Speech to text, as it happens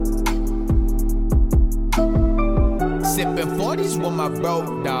Sipping 40s with my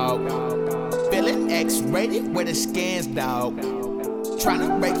bro, dog. Feeling X-rated with the scans, dog.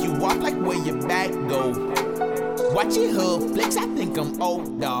 Tryna break you off like where your back go. Watching hood flicks, I think I'm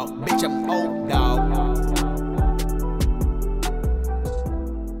old, dog. Bitch, I'm old, dog.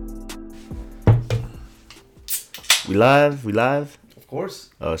 We live? Of course.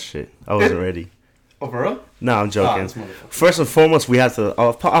 Oh shit, I wasn't ready. Oh, for real? No, I'm joking. Oh, First and foremost, we have to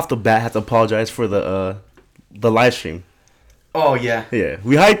off the bat have to apologize for the live stream. Oh yeah. Yeah,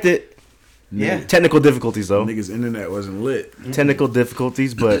 we hyped it. Yeah. Technical difficulties though. Niggas' internet wasn't lit. Technical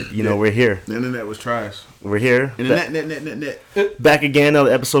difficulties, but you know we're here. The internet was trash. We're here. Net. Back again on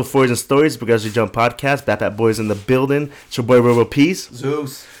episode 4 and Stories because you jump podcast. Backpack Boys in the building. It's your boy Robo Peace.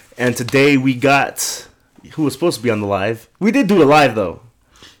 Zeus. And today we got who was supposed to be on the live. We did do the live though.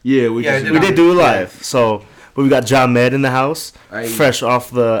 Yeah, we did do it live. Yeah. So, but we got John Med in the house, Aye. fresh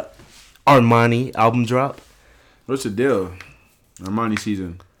off the Armani album drop. What's the deal? Armani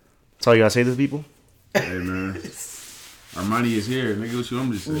season. That's all you gotta say to the people. Hey man, Armani is here. Nigga, what you want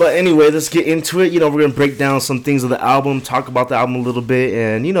me to say? But anyway, let's get into it. You know, we're gonna break down some things of the album, talk about the album a little bit,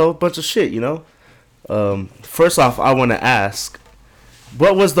 and you know, a bunch of shit. You know, first off, I want to ask,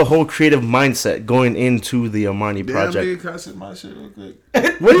 what was the whole creative mindset going into the Armani project? Damn, nigga, can I sit my shit real quick?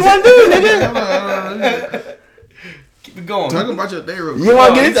 What do you want to do, nigga? Keep it going. Talk about your day real quick. You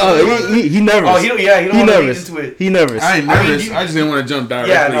want to get into it? He nervous. Oh, he don't want to lead into it. He nervous. I ain't nervous. I just didn't want to jump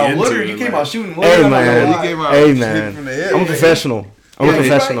directly into literally, it. you came out shooting. Hey man, You came out hey shooting man, from the hip. I'm a professional. I'm a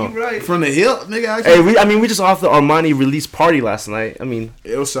professional. You're right. From the hip, nigga. Hey, we just off the Armani release party last night. I mean,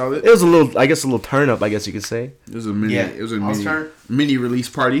 It was solid. it was a little turn up, I guess you could say. It was a mini. Yeah. It was a I was mini. turned. Mini release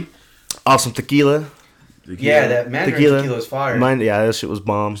party. Awesome tequila. Yeah, that Mandarin tequila is fire. Yeah, that shit was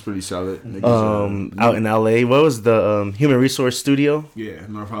bomb. It's pretty solid. Niggas, Out in LA, what was the Human Resource Studio? Yeah,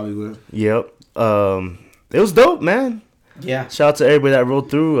 North Hollywood. Yep. It was dope, man. Yeah. Shout out to everybody that rolled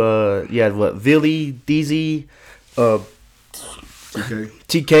through. You had what? Villy, DZ, Okay.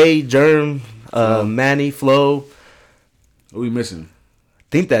 TK, Germ, Manny, Flo. What we missing?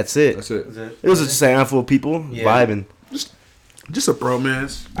 Think that's it. That's it. It was just a handful of people Yeah. vibing. Just a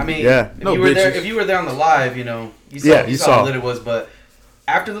bromance. I mean, Yeah. if No you were there, bitches. if you were there on the live, you know, you you saw saw. how lit it was. But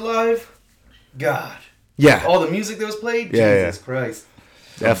after the live, God, Yeah, all the music that was played, Yeah, Jesus Christ.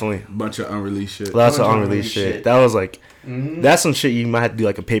 definitely. Bunch of unreleased shit. Lots of Bunch of unreleased unreleased shit. shit. That was like, Mm-hmm. that's some shit you might have to do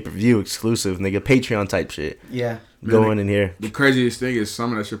like a pay-per-view exclusive, nigga. Patreon type shit. Yeah. Going in here. The craziest thing is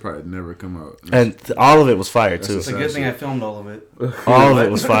some of that shit probably never come out. And all of it was fire, That's too. It's a good thing I filmed all of it. All of it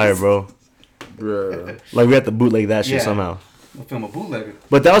was fire, bro. Bruh. Like, we had to bootleg that shit Yeah. somehow. We'll film a bootlegger.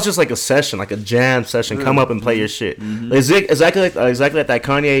 But that was just like a session, like a jam session. Come up and play your shit. Exactly like that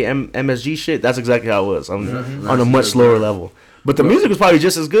Kanye MSG shit. That's exactly how it was on a much That's lower good. level. But the music was probably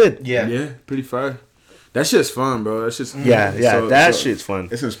just as good. Yeah. Yeah, pretty fire. That shit's fun, bro. That shit's Yeah, that shit's fun.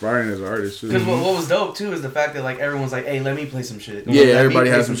 It's inspiring as an artist too. Because what was dope too is the fact that like everyone's like, "Hey, let me play some shit." Yeah, Let me everybody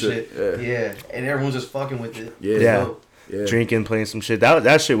play has some shit. Yeah, and everyone's just fucking with it. Yeah. It's Yeah. dope. Yeah. Drinking, playing some shit.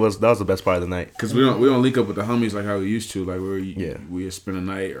 That shit was the best part of the night. Cause we don't link up with the homies like how we used to. Like Yeah. we spend a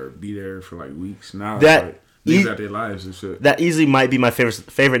night or be there for like weeks. Now That- it's like niggas out their lives and shit. That easily might be my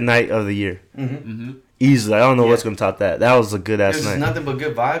favorite night of the year. Mm-hmm. Easily, I don't know Yeah. what's gonna top that. That was a good It ass was night. nothing but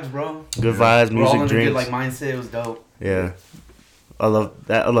good vibes, bro. Good vibes, We're all music, in a drinks. good like mindset. It was dope. Yeah, I love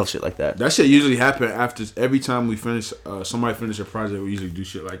that. I love shit like that. That shit usually happen after every time we finish. Somebody finish a project. We usually do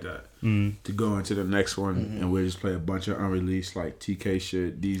shit like that to go into the next one, and we just play a bunch of unreleased like TK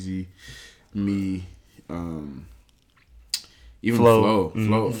shit, DZ, me, even Flo.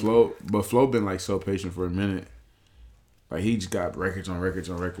 Flo. But Flo been like so patient for a minute. Like he just got records on records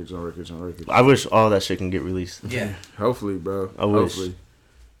on records on records on records. I wish all that shit can get released. Yeah. Hopefully, bro. I wish. Hopefully.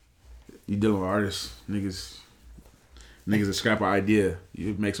 You dealing with artists, niggas that scrap an idea.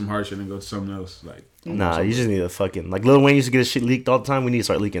 You make some hard shit and go to something else. Like Nah, you just need to fucking like Lil Wayne used to get his shit leaked all the time. We need to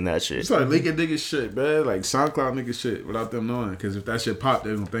start leaking that shit. it's like leaking niggas shit, man. Like SoundCloud niggas shit without them knowing. Because if that shit pop,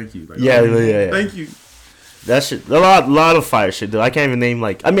 they gonna thank you. Like, Yeah, oh, yeah. Thank you. That shit, a lot of fire shit, dude. I can't even name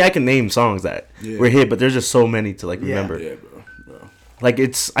like. I mean, I can name songs that were hit, but there's just so many to like remember. Yeah, bro. Like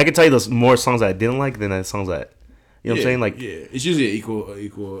I can tell you those more songs that I didn't like than the songs that, you know what I'm saying? Like, yeah, it's usually an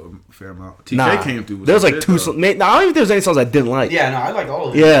equal fair amount. TK nah, came through with there was some like shit, two. though. Songs, I don't even think there's any songs I didn't like. Yeah, no, I liked all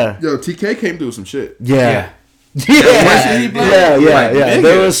of it. Yeah. Yo, TK came through with some shit. Yeah. What Yeah. shit he did? Yeah. Like, nigga.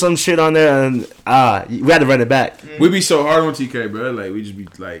 There was some shit on there, and we had to run it back. We be so hard on TK, bro. Like we just be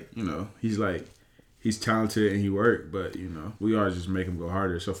like, you know, he's talented and he worked, but you know, we always just make him go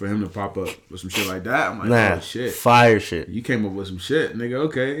harder. So for him to pop up with some shit like that, I'm like, Nah, oh shit, fire shit. you came up with some shit, nigga.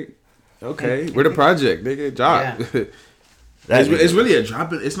 Okay, we're the project, nigga. Job. It's really a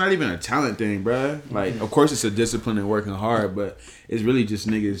drop. It's not even a talent thing, bro. Like, of course, it's a discipline and working hard, but it's really just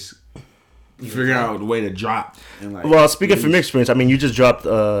niggas figuring out a way to drop. And like, well, speaking from your experience, I mean, you just dropped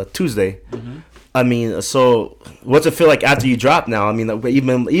Tuesday. Mm-hmm. I mean, so what's it feel like after you drop now? I mean, like,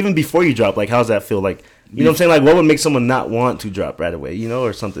 even before you drop, like, how's that feel like? You know what I'm saying? Like, what would make someone not want to drop right away, you know,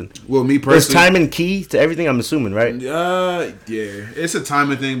 or something? well, me Is personally, timing key to everything, I'm assuming, right? yeah, it's a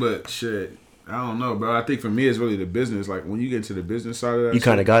timing thing, but shit, I don't know, bro. I think for me, it's really the business. Like, when you get into the business side of that, You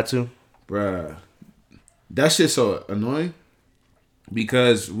kind of shit, got to. bruh, that shit's so annoying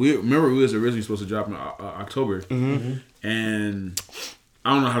because we was originally supposed to drop in October, and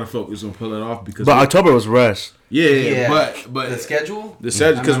I don't know how the fuck we was gonna pull it off because But October was rushed. yeah, but the schedule, the I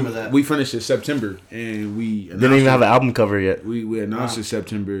remember because that. we finished in September and we Didn't even have an album cover yet. we announced in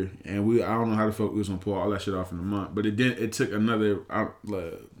September and I don't know how the fuck we was gonna pull all that shit off in a month, but it took another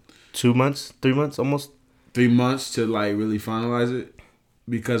 2 months, 3 months, almost. 3 months to like really finalize it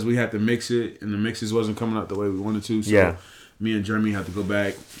because we had to mix it and the mixes wasn't coming out the way we wanted to. So Yeah. me and Jeremy had to go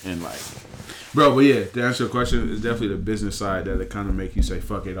back and like, bro. But yeah, to answer your question, it's definitely the business side that it kind of make you say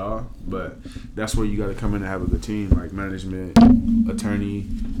fuck it all. But that's where you got to come in and have a good team, like management, attorney,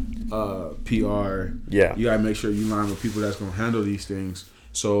 PR. Yeah. You gotta make sure you line with people that's gonna handle these things,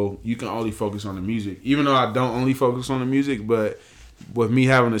 so you can only focus on the music. Even though I don't only focus on the music, but with me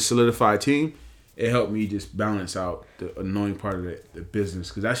having a solidified team, it helped me just balance out the annoying part of the business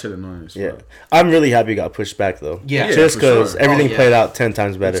because that shit annoying as fuck. Yeah. I'm really happy it got pushed back, though. Yeah. Just for because sure. everything Oh, yeah. played out 10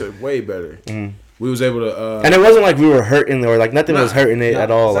 times better. It's way better. We was able to, And it wasn't like we were hurting or like nothing was hurting it No, at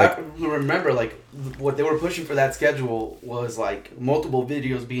all. 'cause Like, I remember, like, what they were pushing for that schedule was like multiple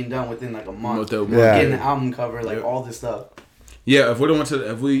videos being done within like a month. Yeah. Getting the album cover, like Yep. all this stuff. yeah. If we went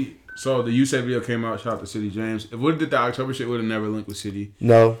to, so the You Say video came out. Shout out to City James. If we did the October shit, we'd have never linked with City.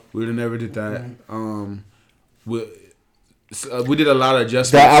 no. We would have never did that. We did a lot of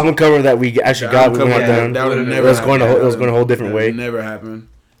adjustments. The album cover that we actually The got, album we cover, went yeah, down. that would have It never. was going to happened. it was going a whole different That way. would never happen.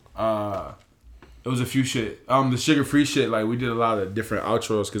 It was a few shit. The Sugar Free shit, like we did a lot of different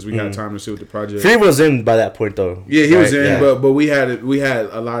outros because we had time to sit with the project. Free was in by that point, though. Yeah, he was right? in, Yeah. but we had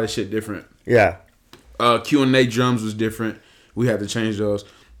a lot of shit different. Yeah. Q&A drums was different. We had to change those.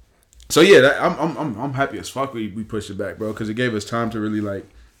 So yeah, I'm happy as fuck we pushed it back, bro, because it gave us time to really like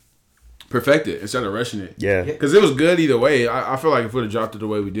perfect it instead of rushing it. Yeah. Because it was good either way. I feel like if we'd have dropped it the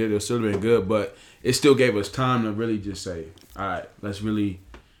way we did, it would still have been good. But it still gave us time to really just say, all right, let's really.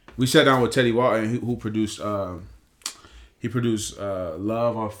 We sat down with Teddy Walton, who produced. He produced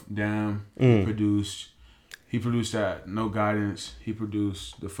Love off Damn. He produced that No Guidance. He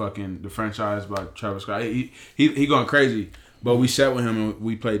produced the franchise by Travis Scott. He going crazy. But we sat with him and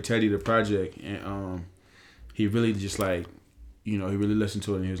we played Teddy the project, and he really just like, he really listened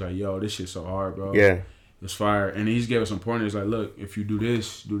to it and he was like, yo, this shit's so hard, bro. Yeah. It's fire. And he just gave us some pointers like, look, if you do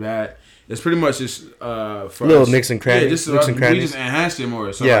this, do that. It's pretty much just for Little us. nicks and crannies, Yeah, just nicks and we crannies. just enhanced it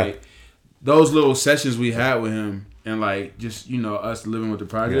more. So Yeah. like those little sessions we had with him and like just us living with the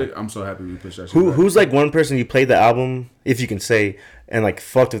project, I'm so happy we pushed that shit back. Who's like one person you played the album, if you can say, and like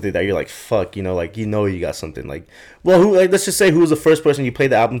fucked with it that you're like fuck, you got something like, well, who, like, let's just say who was the first person you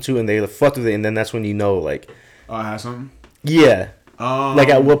played the album to and they fucked with it, and then that's when like, Oh, I had something. yeah, like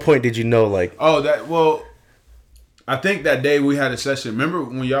at what point did you know like? I think that day we had a session. Remember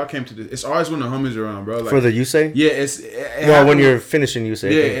when y'all came to it's always when the homies are around, bro. Like, For the You Say? yeah, it Well, happened when you're with- finishing You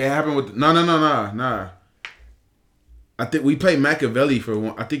Say. yeah, I think. it happened with nah. I think we played Machiavelli for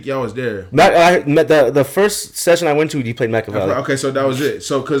one. I think y'all was there. I met the first session I went to. You played Machiavelli. Okay, so that was it.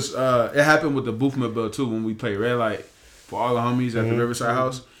 So because it happened with the Boothman Bill too when we played Red Light for all the homies at the Riverside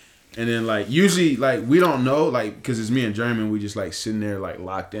House, and then like usually like we don't know like because it's me and Jeremy, we just like sitting there like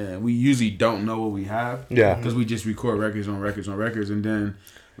locked in. We usually don't know what we have. Yeah. Because we just record records on records on records, and then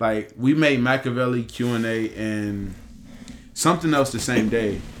like we made Machiavelli, Q&A, and something else the same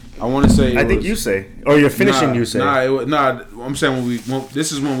day. I want to say I think You Say, or you're finishing You Say. I'm saying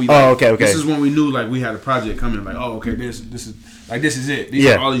this is when we. Oh, okay. This is when we knew like we had a project coming. Like, oh, okay, this is it. These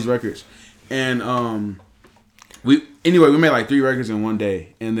are all these records, and we made like 3 records in one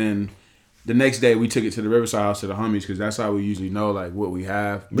day, and then the next day we took it to the Riverside House to the homies because that's how we usually know like what we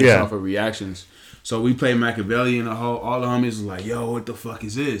have based off of reactions. So we played Machiavelli and all the homies was like, yo, what the fuck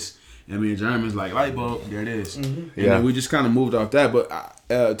is this? And me and Jeremy's like, light bulb, there it is. And then we just kind of moved off that. But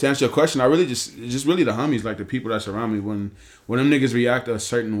to answer your question, I really just really the homies, like the people that surround me when them niggas react a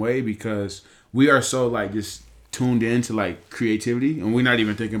certain way because we are so like just tuned into like creativity and we're not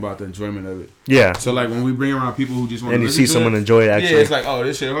even thinking about the enjoyment of it. Yeah. So like when we bring around people who just want to And you listen see to someone it, enjoy it actually. yeah, it's like, oh,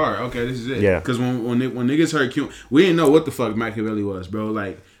 this shit hard. Okay, this is it. Yeah. Because when niggas heard Q, we didn't know what the fuck Machiavelli was, bro.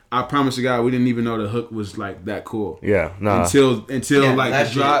 Like I promise to God, we didn't even know the hook was like that cool. Yeah, nah. Until like the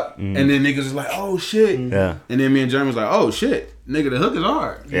shit. drop, and then niggas was like, oh shit. Yeah. And then me and Jeremy was like, oh shit, nigga, the hook is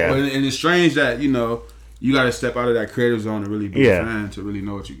hard. Yeah. And it's strange that you got to step out of that creative zone to really be a fan to really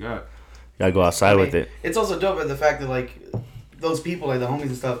know what you got. Gotta go outside with it. It's also dope at the fact that like those people, like the homies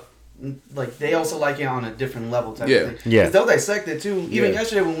and stuff, like they also like it on a different level type of thing. Yeah. 'Cause they'll dissect it too. Even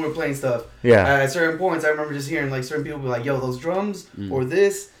yesterday when we were playing stuff, at certain points I remember just hearing like certain people be like, yo, those drums or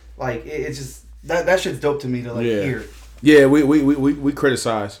this, like it's just that shit's dope to me to like hear. Yeah, we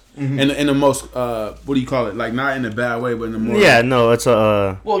criticize in the most what do you call it? Like not in a bad way, but in the more it's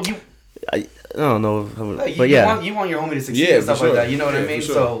a well you I don't know, like, but you want your homie to succeed and stuff like that. You know what I mean?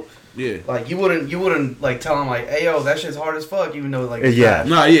 Sure. So. Yeah, like you wouldn't like tell him like, "Hey yo, that shit's hard as fuck," even though like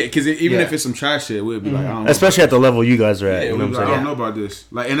because even if it's some trash shit, we'd be like, I don't know especially at the level you guys are at. Yeah, you know what I'm saying? I don't know about this.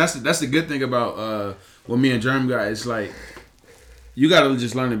 Like, and that's the good thing about what me and Jeremy got. It's like you gotta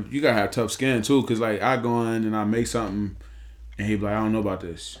just learn. You gotta have tough skin too, because like I go in and I make something, and he be like, I don't know about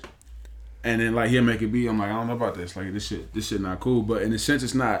this, and then like he'll make it be. I'm like, I don't know about this. Like this shit not cool. But in a sense,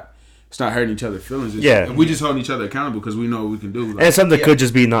 it's not hurting each other's feelings. We just holding each other accountable because we know what we can do. Like, and something could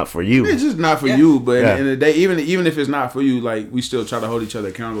just be not for you. It's just not for you. But in the day, even if it's not for you, like we still try to hold each other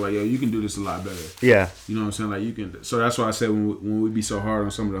accountable. Like, yo, you can do this a lot better. Yeah, you know what I'm saying? Like you can. So that's why I said when we be so hard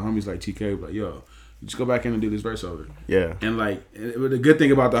on some of the homies like TK, like yo, just go back in and do this verse over. Yeah. And like the good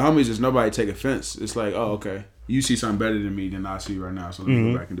thing about the homies is nobody take offense. It's like, oh okay, you see something better than me than I see right now, so let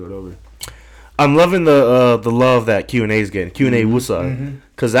me go back and do it over. I'm loving the love that Q&A is getting. Q&A Wusa.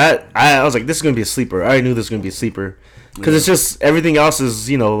 Because I was like, this is going to be a sleeper. I already knew this was going to be a sleeper. Because it's just, everything else is,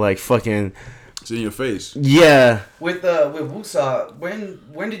 like fucking... It's in your face. Yeah. With Wusa,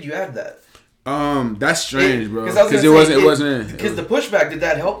 when did you add that? That's strange, bro. Because it wasn't... Because the pushback, did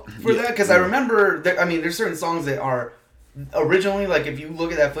that help for that? Because I remember, there's certain songs that are originally, like, if you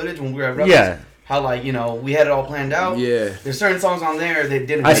look at that footage when we were at Rebels, how like we had it all planned out. Yeah. There's certain songs on there that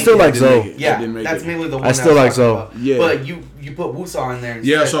didn't. I still like Zoe. Yeah, that's mainly the one. I still like Zoe. Yeah. But you put Wusa in there. Instead.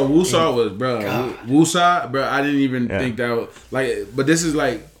 Yeah. So Wusa was Wusa, bro. I didn't even think that like. But this is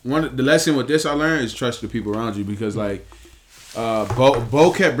like the lesson with this I learned is trust the people around you because like,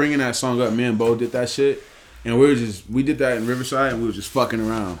 Bo kept bringing that song up. Me and Bo did that shit, and we did that in Riverside, and we were just fucking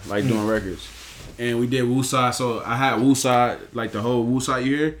around like doing records, and we did Wusa. So I had Wusa like the whole Wusa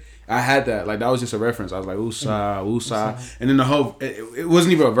you hear. I had that. Like, that was just a reference. I was like, Wusa. And then the whole... It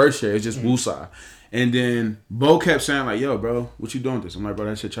wasn't even a verse here. It's just Wusa. And then Bo kept saying, like, yo, bro, what you doing with this? I'm like, bro,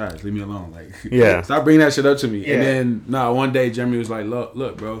 that shit trash. Leave me alone. Like, stop bringing that shit up to me. Yeah. And then, one day, Jeremy was like,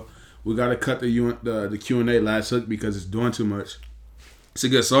 look, bro, we got to cut the Q&A last hook because it's doing too much. It's a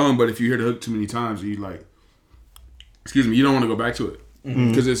good song, but if you hear the hook too many times, you like... Excuse me, you don't want to go back to it.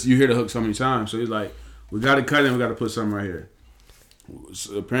 Because you hear the hook so many times. So he's like, we got to cut it and we got to put something right here.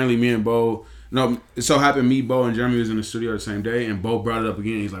 So apparently me and Bo, it so happened me, Bo, and Jeremy was in the studio the same day, and Bo brought it up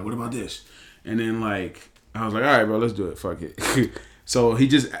again. He's like, what about this? And then like, I was like, all right, bro, let's do it. Fuck it. So we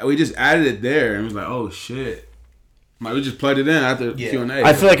just added it there and was like, oh shit. Like we just plugged it in after Q&A.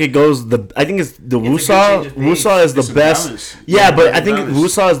 I feel like it goes I think it's the Wusa. Wusa is the best. Balance. Yeah, but I think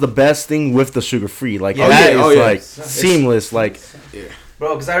Wusa is the best thing with the sugar free. Like that is like seamless. Like,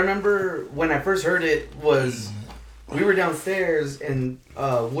 bro, because I remember when I first heard it was. We were downstairs and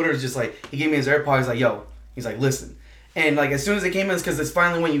Woodard's just like, he gave me his AirPod. He's like, yo, he's like, listen. And like, as soon as it came in, it's because it's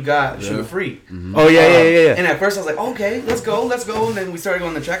finally when you got Sugar Free. Mm-hmm. Oh, yeah. And at first I was like, okay, let's go. And then we started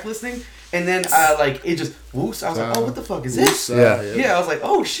going the track listing. And then like, it just, whoops. I was like, oh, what the fuck is this? Yeah, I was like,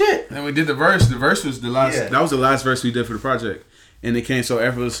 oh, shit. And we did the verse. The verse was the last, that was the last verse we did for the project. And it came so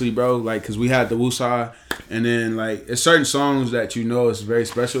effortlessly, bro. Like, because we had the Wusa, and then, like, it's certain songs that you know is very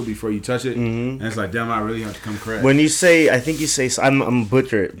special before you touch it. And it's like, damn, I really have to come correct. When you say, I think you say, I'm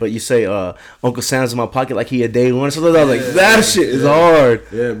butcher it, but you say, Uncle Sam's in my pocket like he a day one. So I was like, that shit is hard.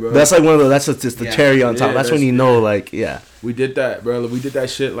 Yeah, bro. That's like one of those, that's just the cherry on top. Yeah, that's when you know, like, We did that, bro. We did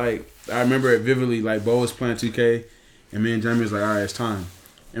that shit, like, I remember it vividly. Like, Bo was playing 2K, and me and Jeremy was like, all right, it's time.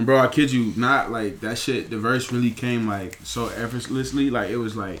 And bro, I kid you not, like that shit. The verse really came like so effortlessly. Like it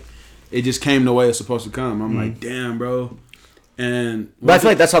was like, it just came the way it's supposed to come. I'm like, damn, bro. But I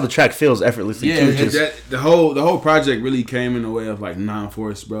feel like that's how the track feels effortlessly. Yeah, too, the whole project really came in the way of like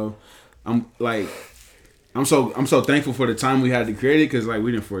non-force, bro. I'm so thankful for the time we had to create it because like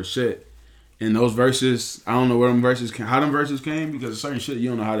we didn't force shit. And those verses, I don't know where them verses came, how them verses came because certain shit you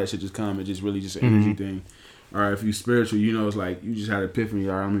don't know how that shit just come. It just really just an energy thing. Or if you spiritual, you know, it's like you just had an epiphany.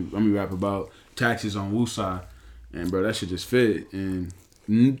 All right, let me rap about taxes on Wusa, and bro, that shit just fit. And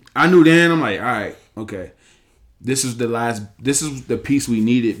I knew then. I'm like, all right, okay, this is the piece we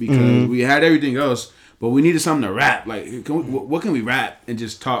needed because we had everything else, but we needed something to rap. Like, what can we rap and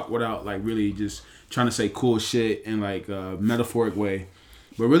just talk without like really just trying to say cool shit in like a metaphoric way,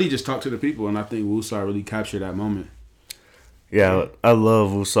 but really just talk to the people. And I think Woosah really captured that moment. Yeah, I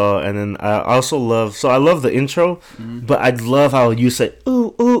love Woosah, and then I also love. I love the intro, but I love how you say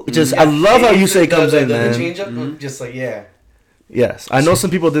ooh ooh. Just I love how you say comes in, man. The change up, just like Yes, I know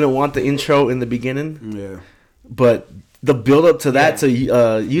some people didn't want the intro in the beginning. Yeah, but the build up to that to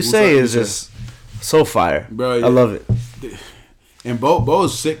you say is just so fire, bro. I love it. And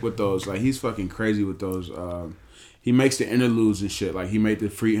Bo's sick with those. Like he's fucking crazy with those. He makes the interludes and shit. Like he made the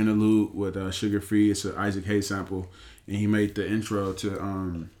free interlude with Sugar Free. It's an Isaac Hayes sample. And he made the intro to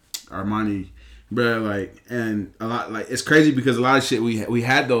Armani, bro. Like, and a lot, like, it's crazy because a lot of shit we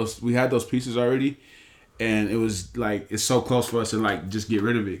had those pieces already, and it was like it's so close for us to like just get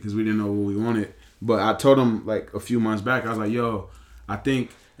rid of it because we didn't know what we wanted. But I told him like a few months back, I was like, yo, I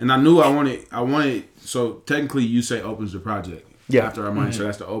think, and I knew I wanted. So technically, You Say opens the project after Armani, so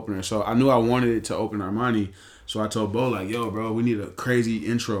that's the opener. So I knew I wanted it to open Armani. So I told Bo like, yo, bro, we need a crazy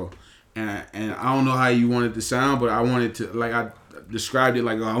intro. And I don't know how you want it to sound, but I wanted to, like, I described it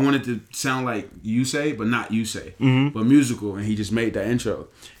like, I wanted to sound like You Say, but not You Say, but musical. And he just made that intro.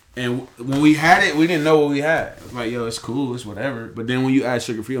 And when we had it, we didn't know what we had. It was like, yo, it's cool, it's whatever. But then when you add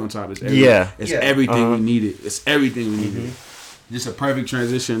Sugar Free on top, it's everything we needed. It's everything we needed. Just a perfect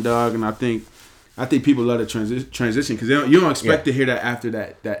transition, dog. And I think people love the transition because you don't expect to hear that after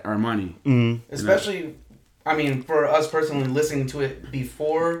that Armani. Especially, I mean, for us personally, listening to it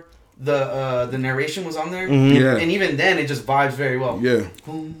before the narration was on there, and even then it just vibes very well. Yeah,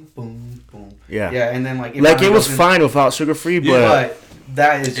 boom, boom, boom. Yeah, and then like it was fine without Sugar Free, but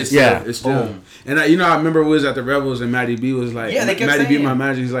that is just it's still. Boom. And I remember we was at the Rebels and Matty B was like, Matty B, my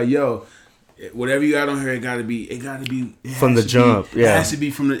manager, he's like, yo, whatever you got on here, it gotta be from the jump. It has to be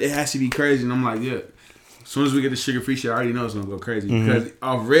it has to be crazy. And I'm like, yeah. As soon as we get the Sugar Free shit, I already know it's gonna go crazy because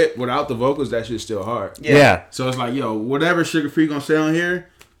off rip without the vocals, that shit's still hard. Yeah. So it's like, yo, whatever Sugar Free gonna say on here.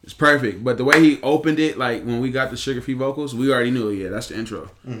 It's perfect, but the way he opened it, like when we got the Sugar Free vocals, we already knew, that's the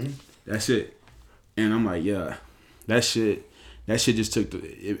intro. That's it. And I'm like, yeah, that shit just took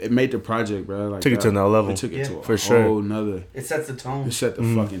it made the project, bro. Like took it to another level. It took it to a for sure. whole nother. It sets the tone. It set the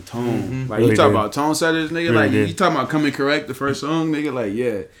fucking tone. Like really you talk about tone setters, nigga. Really like did. you talking about coming correct the first song, nigga. Like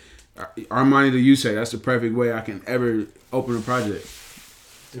Armani to You Say. That's the perfect way I can ever open a project.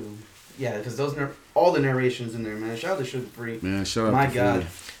 Dude, yeah, because all the narrations in there, man. Shout out to Sugar Free. Man, shout out. My God.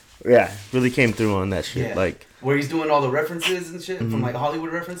 Yeah, really came through on that shit. Yeah. Like where he's doing all the references and shit from like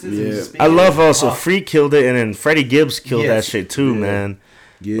Hollywood references. Yeah. And just I love also up. Free killed it, and then Freddie Gibbs killed that shit too, man.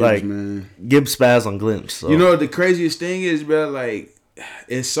 Gibbs, like man. Gibbs spaz on Glimpse. So. You know what the craziest thing is, bro? Like,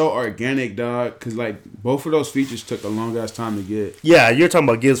 it's so organic, dog. Cause like both of those features took a long ass time to get. Yeah, you're talking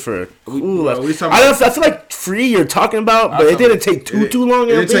about Gibbs for. I feel like Free you're talking about, but it didn't take too long.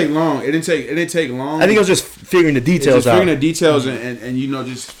 It didn't take long. It didn't take long. I think it was just figuring the details out. Figuring the details and you know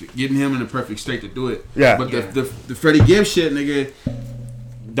just getting him in the perfect state to do it. Yeah. But the Freddie Gibbs shit, nigga.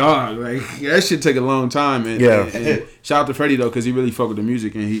 Dog, like that shit take a long time, and shout out to Freddie though, cause he really fuck with the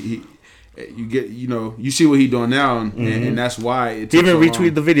music, and he you get you see what he doing now, and that's why it. He even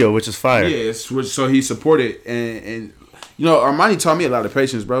retweeted the video, which is fire. Yeah, so he supported, and Armani taught me a lot of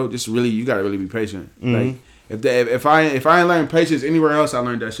patience, bro. Just really, you gotta really be patient. Like if I ain't learned patience anywhere else, I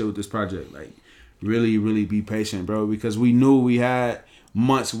learned that shit with this project. Like really, really be patient, bro, because we knew we had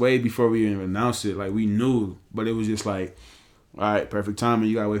months way before we even announced it. Like we knew, but it was just like. All right, perfect timing.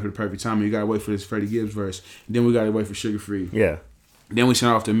 You gotta wait for the perfect timing. You gotta wait for this Freddie Gibbs verse. Then we gotta wait for Sugar Free. Yeah. Then we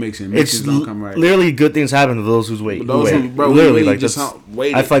sent off the mixing. Mixes don't come right. Literally, good things happen to those who wait. Bro, literally, like just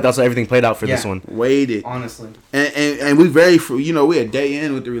waited. I feel like that's how everything played out for this one. Waited, honestly. And we we a day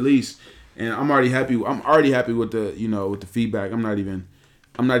in with the release, and I'm already happy. I'm already happy with the with the feedback. I'm not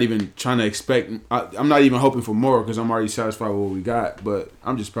even trying to expect. I'm not even hoping for more because I'm already satisfied with what we got. But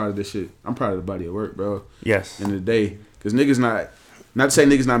I'm just proud of this shit. I'm proud of the body of work, bro. Yes. End of the day. Because niggas not to say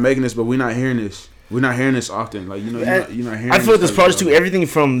niggas not making this, but we not hearing this. We're not hearing this often. Like, you're not hearing I feel like this project too, everything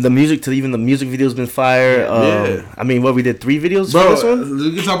from the music to even the music videos been fire. I mean, we did 3 videos for this one?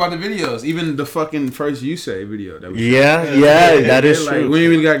 We can talk about the videos. Even the fucking first You Say video that we shot. That is true. We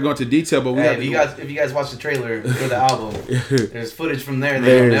ain't even got to go into detail, but if you guys watch the trailer for the album, there's footage from there that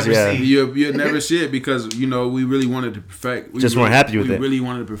you'll never see. You'll never see it because, we really wanted to perfect. Just weren't happy with it. We really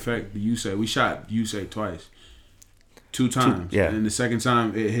wanted to perfect the You Say. We shot You Say twice. 2 times. And the second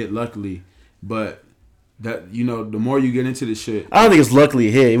time it hit luckily. But that the more you get into this shit, I don't think it's luckily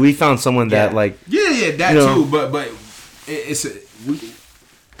hit. We found someone that like that too. But it's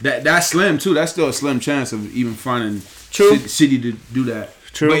that's slim too. That's still a slim chance of even finding city to do that.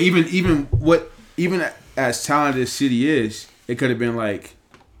 True. But even even as talented as City is, it could have been like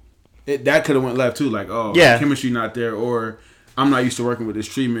that could have went left too. Like, oh, chemistry not there, or I'm not used to working with this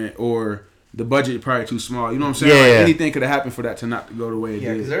treatment, or the budget probably too small. You know what I'm saying? Yeah, like, anything could have happened for that to not go the way it did.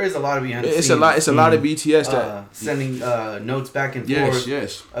 Yeah, because there is a lot of behind the It's scenes. It's a lot of BTS that sending notes back and forth.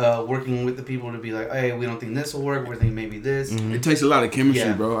 Yes. Working with the people to be like, hey, we don't think this will work. We're thinking maybe this. Mm-hmm. It takes a lot of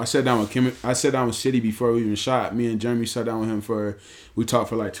chemistry, bro. I sat down with City before we even shot. Me and Jeremy sat down with him we talked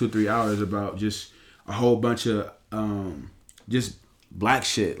for like 2-3 hours about just a whole bunch of just black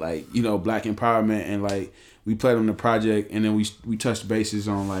shit, like, you know, black empowerment, and like we played on the project, and then we touched bases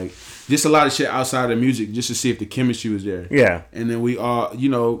on like just a lot of shit outside of music, just to see if the chemistry was there. Yeah. And then we all, you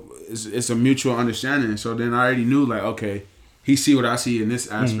know, it's a mutual understanding. So then I already knew, like, okay, he see what I see in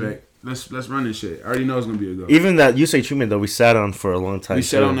this aspect. Mm-hmm. Let's run this shit. I already know it's gonna be a go. Even that You Say treatment though, we sat on for a long time. We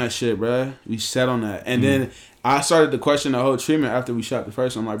sat on that shit, bruh. We sat on that, and then I started to question the whole treatment after we shot the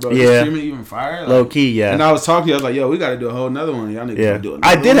first one. I'm like, bro, is this treatment even fire? Like, low key, yeah. And I was talking to you, I was like, yo, we got to do a whole nother one. Y'all need to do it.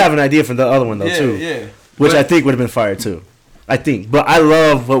 I did have an idea for the other one though too. Yeah. Which I think would have been fire too. I think, but I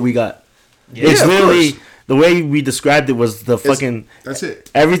love what we got. Yeah, it's literally the way we described it was the fucking. That's it.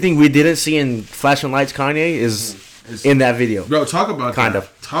 Everything we didn't see in Flashing Lights Kanye is in that video. Bro, talk about kind that.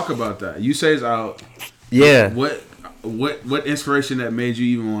 of. Talk about that. You say it's out. Yeah. What inspiration that made you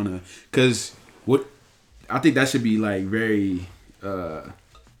even wanna? Because what I think that should be like very.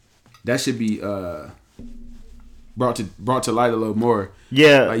 That should be brought to light a little more.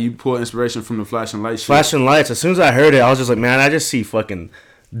 Yeah. Like you pull inspiration from the Flashing Lights. Flashing Lights. As soon as I heard it, I was just like, man, I just see fucking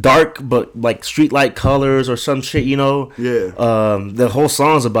dark but like street light colors or some shit, you know. Yeah. The whole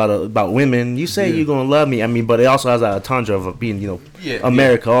song's about women. You say you're gonna love me. I mean, but it also has that entendre of being, you know,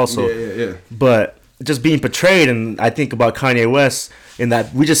 America also. Yeah. But just being portrayed, and I think about Kanye West in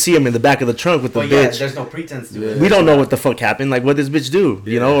that we just see him in the back of the trunk with the bitch. There's no pretense to it. We don't know what the fuck happened. Like, what did this bitch do?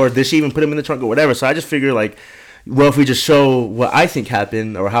 You know, or did she even put him in the trunk or whatever? So I just figure like, well, if we just show what I think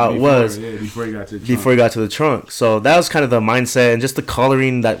happened or how it was before he got to the trunk. So that was kind of the mindset, and just the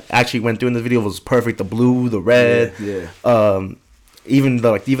coloring that actually went through in the video was perfect. The blue, the red, even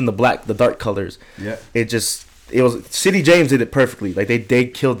the black, the dark colors. Yeah, it was City James did it perfectly. Like they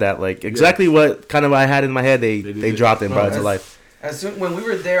killed that. Like exactly what kind of I had in my head. They dropped it and brought it to life. As soon when we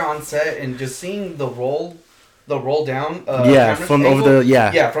were there on set and just seeing the roll down. From over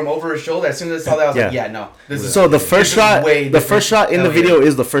from over his shoulder. As soon as I saw that, I was like, no. This is so the first shot in the video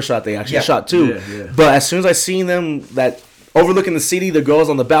is the first shot they actually shot too. Yeah. But as soon as I seen them that overlooking the city, the girls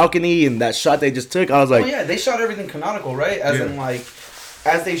on the balcony, and that shot they just took, I was like, they shot everything canonical, right? As in like,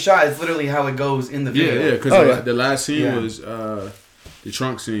 as they shot, it's literally how it goes in the video. Yeah, because the last scene was the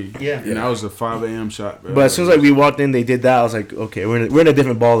trunk scene. Yeah. And that was a 5 a.m. shot, bro. But as soon as we walked in, they did that. I was like, okay, we're in a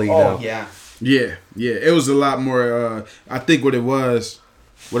different ball league now. Yeah. Yeah. It was a lot more. I think what it was,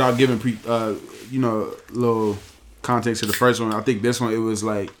 without giving little context to the first one, I think this one it was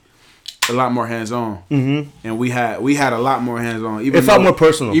like a lot more hands on, and we had a lot more hands on. It felt more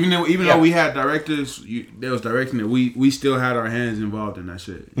personal. Even though we had directors, that was directing it. We still had our hands involved in that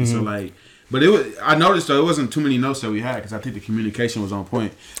shit. So like. But I noticed though it wasn't too many notes that we had because I think the communication was on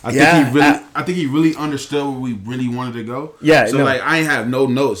point. I think he really understood where we really wanted to go. Yeah. So like I ain't have no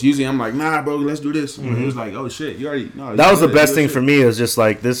notes. Usually I'm like, nah, bro, let's do this. It was like, oh shit, you already. No, that was the best thing for me. It was just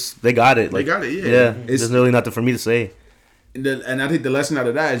like this. They got it. Like, they got it. Yeah. There's really nothing for me to say. And I think the lesson out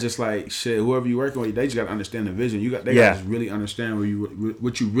of that is just like shit. Whoever you working with, they just got to understand the vision. They got to just really understand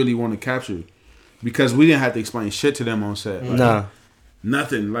what you really want to capture, because we didn't have to explain shit to them on set. Like, nah.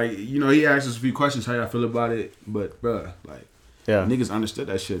 Nothing. Like, you know, he asked us a few questions, how y'all feel about it, but bruh, like, niggas understood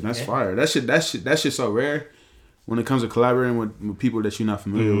that shit. And that's fire. That shit's so rare when it comes to collaborating with people that you're not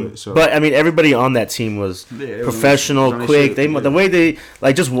familiar with. So, but I mean, everybody on that team was professional, quick. The way they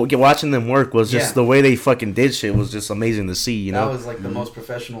like just watching them work was just the way they fucking did shit was just amazing to see. You know, that was like the most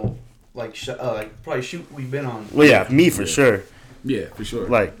professional, like probably shoot we've been on. Well, yeah, me for sure. Yeah, for sure.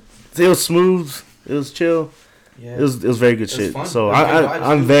 Like it was smooth. It was chill. Yeah. It was very good shit. Fun. So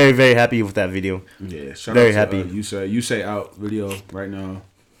I'm very, very happy with that video. Yeah, shout very out to, happy. You say out video right now,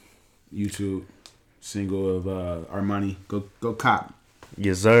 YouTube single of Armani. Go cop.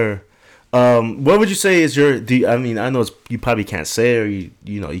 Yes, sir. What would you say is your? I mean, I know you probably can't say, or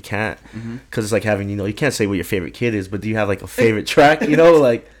you can't, because it's like having you can't say what your favorite kid is, but do you have like a favorite track? You know,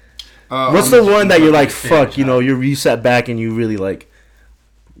 like what's the one that you're like fuck? You know, you sat back and you really like.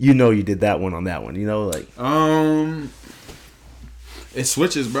 You did that one on that one, like. It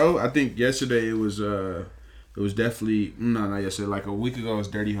switches, bro. I think yesterday it was definitely not yesterday. Like a week ago, it was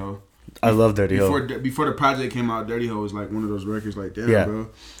Dirty Ho. I love Dirty Ho. Before the project came out, Dirty Ho was like one of those records. Like, damn, bro.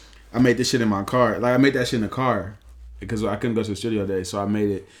 I made this shit in my car. Like I made that shit in the car because I couldn't go to the studio today, so I made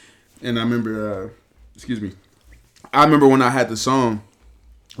it and I remember, I remember when I had the song.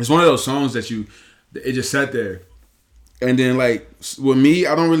 It's one of those songs that it just sat there, and then like with me,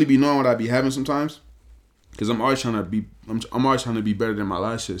 I don't really be knowing what I be having sometimes, because I'm always trying to be better than my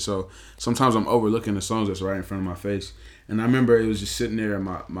last shit. So sometimes I'm overlooking the songs that's right in front of my face. And I remember it was just sitting there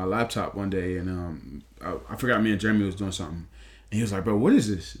on my laptop one day, and I forgot me and Jeremy was doing something. And he was like, bro, what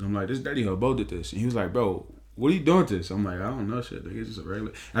is this? And I'm like, this Dirty Ho Bo did this. And he was like, bro, what are you doing with this? I'm like, I don't know shit. Like, it's just a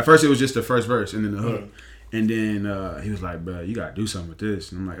regular. At first, it was just the first verse and then the hook. And then he was like, bro, you got to do something with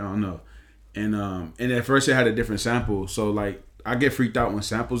this. And I'm like, I don't know. And at first, it had a different sample. So, like, I get freaked out when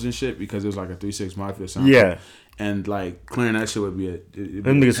samples and shit because it was like a 3 6 Mafia sample. Yeah. And like clearing that shit would be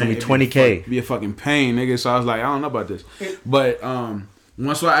them niggas gonna be $20K. Be a fucking pain, nigga. So I was like, I don't know about this. But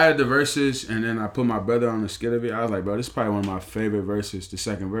once I added the verses and then I put my brother on the skit of it, I was like, bro, this is probably one of my favorite verses, the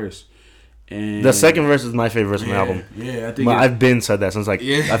second verse. And the second verse is my favorite verse on the album. Yeah, I think I've been said that since like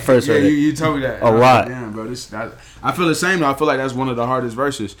I first heard it. You told me that a lot. Like, damn, bro, I feel the same though. I feel like that's one of the hardest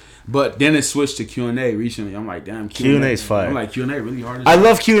verses. But then it switched to Q&A recently. I'm like, damn, Q&A is fire. I'm like, Q&A really hard. I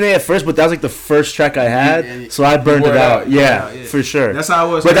love Q&A at first, but that was like the first track I had, so I burned it out. Yeah, for sure. That's how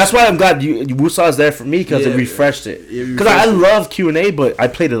it was. But that's why I'm glad Wusa is there for me because it refreshed it. Because I love Q&A, but I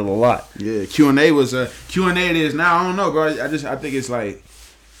played it a lot. Yeah, Q&A was Q&A. It is now. I don't know, bro. I think it's like.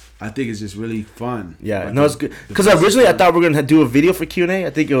 I think it's just really fun. Yeah, like no, it's good. Because originally I thought we were going to do a video for Q&A. I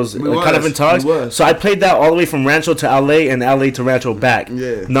think it was kind of in talks. So I played that all the way from Rancho to LA and LA to Rancho back.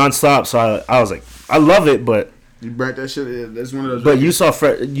 Yeah. Non-stop. So I was like, I love it, but... You burnt that shit. That's one of those... But Wusa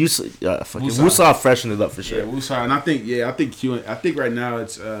freshened it up for sure. Yeah, Wusa. And I think right now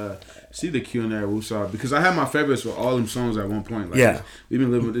it's... See the Q&A at Wusa because I had my favorites with all them songs at one point. Like, yeah, we've been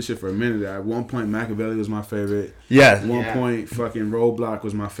living with this shit for a minute. At one point, Machiavelli was my favorite. Yeah. At one point, fucking Roadblock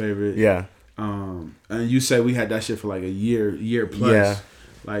was my favorite. Yeah. And you said we had that shit for like a year plus. Yeah.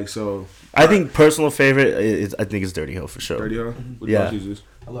 Like so. I think personal favorite is it's Dirty Ho for sure. Dirty Ho. What about you?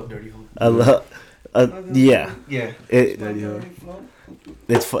 I love Dirty Ho. I love. Yeah. Yeah. Dirty Ho.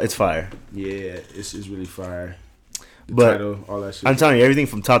 It's fire. Yeah, it's really fire. But title, all that shit. I'm telling you, everything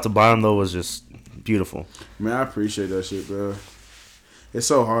from top to bottom though was just beautiful. Man, I appreciate that shit, bro. It's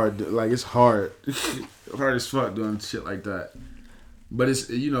so hard. Like it's hard, hard as fuck doing shit like that. But it's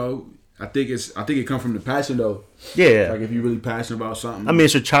I think it comes from the passion though. Yeah. Like if you're really passionate about something. I mean,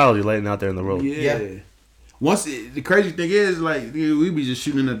 it's your child you're letting out there in the world. Yeah. Once the crazy thing is like we be just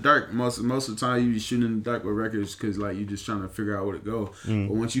shooting in the dark most of the time. You be shooting in the dark with records because like you just trying to figure out where to go.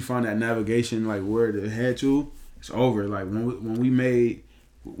 But once you find that navigation, like where to head to. It's over. Like when we made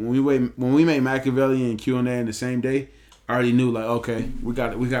Machiavelli and Q&A in the same day, I already knew like okay,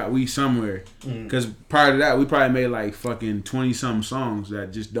 we somewhere. Because prior to that, we probably made like fucking 20 something songs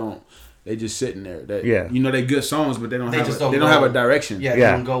that just don't. They just sitting there. That they good songs, but they don't have a direction. Yeah, they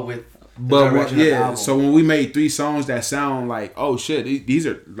don't go with. But so when we made 3 songs that sound like oh shit, these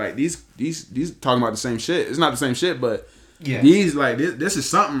are like these talking about the same shit. It's not the same shit, but these like this is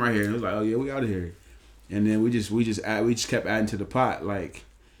something right here. It was like oh yeah, we out of here. And then we just kept adding to the pot. Like,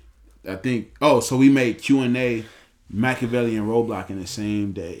 I think. Oh, so we made Q&A, Machiavelli, and Roadblock in the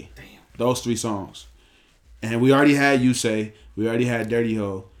same day. Damn. Those 3 songs, and we already had You Say, we already had Dirty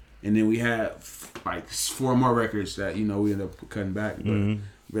Ho, and then we had like 4 more records that we ended up cutting back.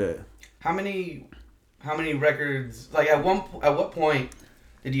 But yeah. How many records? Like at what point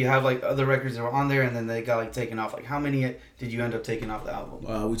did you have like other records that were on there and then they got like taken off? Like how many did you end up taking off the album?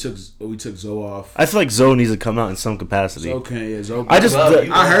 We took Zoe off. I feel like Zoe needs to come out in some capacity. Zoe can, Zoe. I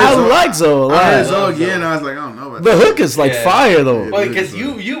like Zoe a lot. I heard Zoe again. And I was like, I don't know about the hook is like fire though. Well, because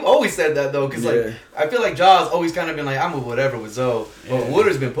you always said that though. Because like I feel like Jaws always kind of been like I'm with whatever with Zoe, but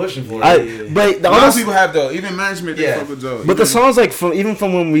Woodard's been pushing for it. But a lot of people have though. Even management they fuck with Zoe. But the songs like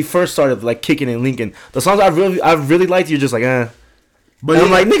from when we first started like kicking and linking, the songs I really liked. You're just like But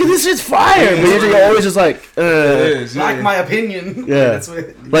I'm like, nigga, this shit's fire. But you're always just like, like my opinion. Yeah.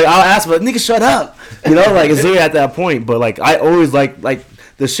 Like, I'll ask, but nigga, shut up. Like, it's really at that point. But, like, I always like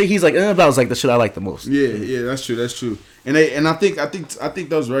the shit he's like, that was like the shit I like the most. Yeah, that's true. And I think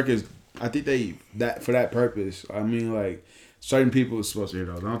those records, that for that purpose. I mean, like, certain people are supposed to hear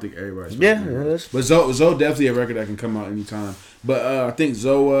those. I don't think everybody's supposed to hear those. But Zoe definitely a record that can come out anytime. But I think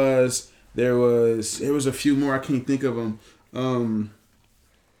Zoe there was a few more. I can't think of them.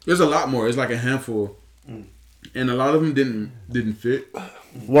 There's a lot more. It's like a handful, and a lot of them didn't fit.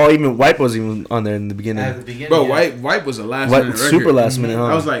 Well, even Wipe was even on there in the beginning. Bro, Wipe was a last minute record. Super last minute. Huh?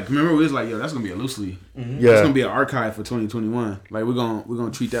 I was like, remember we was like, yo, that's gonna be a loosely. Yeah, it's gonna be an archive for 2021. Like we're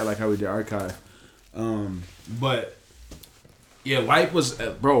gonna treat that like how we did archive. But yeah, Wipe was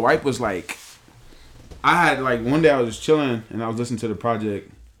like, I had like one day I was just chilling and I was listening to the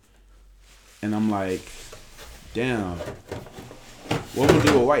project, and I'm like, damn. What would we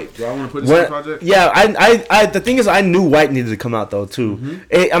do with White? Do I want to put this on the project? Yeah, I. The thing is, I knew White needed to come out though too.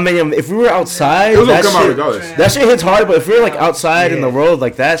 I mean, if we were outside, It was gonna that come out shit, regardless. that shit hits harder. But if we were like outside in the road,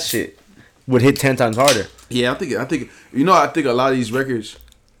 like that shit would hit 10 times harder. Yeah, I think a lot of these records,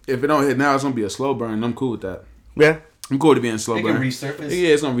 if it don't hit now, it's gonna be a slow burn. And I'm cool with that. Yeah, I'm cool to being slow It burn. can resurface. Yeah,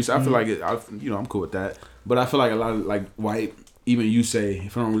 it's gonna resurface. I feel like it. I'm cool with that. But I feel like a lot of like White, even you say,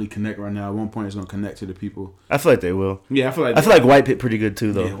 if I don't really connect right now, at one point it's gonna connect to the people. I feel like they will. Yeah, I feel like White hit pretty good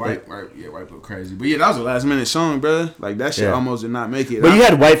too though. Yeah, White go crazy. But yeah, that was a last minute song, bro. Like that shit almost did not make it. But you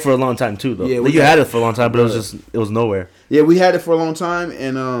had White for a long time too though. Yeah, you had it for a long time, but it was nowhere. Yeah, we had it for a long time,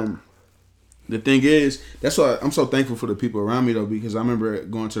 and the thing is, that's why I'm so thankful for the people around me though, because I remember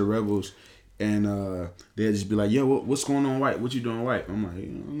going to the Rebels, and they'd just be like, "Yo, what's going on, White? What you doing, White?" I'm like,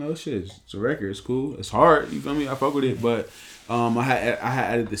 "No shit. It's a record. It's cool. It's hard. You feel me? I fuck with it." But I had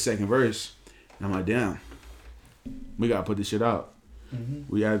added the second verse, and I'm like, "Damn, we gotta put this shit out."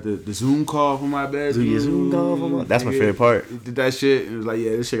 We had the Zoom call for my best. That's my favorite part. Did that shit, and it was like,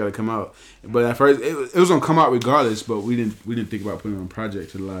 yeah, this shit gotta come out. But at first, it was gonna come out regardless. But we didn't think about putting it on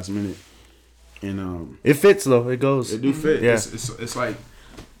project to the last minute. And it fits though. It goes. It do fit. Yeah. It's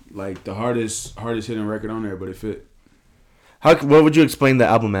like the hardest hitting record on there, but it fit. What would you explain the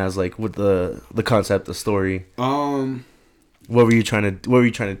album as, like, with the concept, the story? What were you trying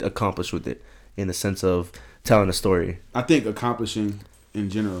to accomplish with it, in the sense of telling a story? I think accomplishing in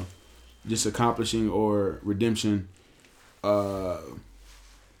general, just accomplishing or redemption,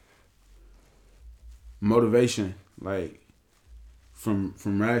 motivation, like from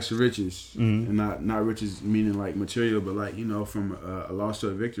rags to riches, and not riches meaning like material, but like, from a loss to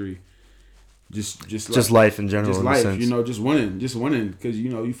a victory. Just life in general. Just life, just winning, because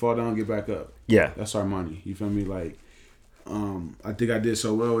you fall down, get back up. Yeah, that's our money. You feel me? Like, I think I did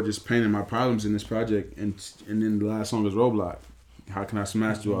so well with just painting my problems in this project, and then the last song is Roadblock. How can I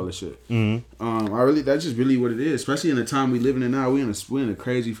smash through all this shit? That's just really what it is. Especially in the time we living in now, we're in a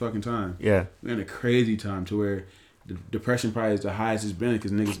crazy fucking time. Yeah, we're in a crazy time to where the depression probably is the highest it's been,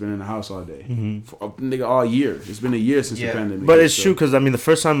 because niggas been in the house all day. Nigga, all year. It's been a year since the pandemic. But it's true, because I mean, the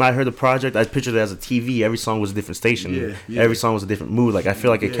first time I heard the project, I pictured it as a TV. Every song was a different station. Yeah. Every song was a different mood. Like, I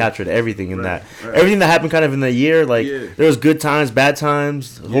feel like it captured everything in that. Right. Everything that happened kind of in that year. Like, there was good times, bad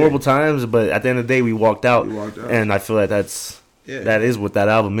times, horrible times. But at the end of the day, we walked out. And I feel like that is what that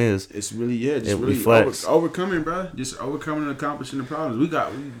album is. It's really, just it really reflects. Overcoming, bro. Just overcoming and accomplishing the problems. We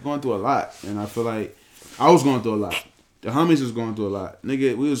going through a lot. And I feel like I was going through a lot. The homies was going through a lot.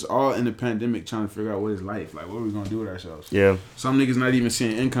 Nigga, we was all in the pandemic trying to figure out what is life. Like, what are we going to do with ourselves? Yeah. Some niggas not even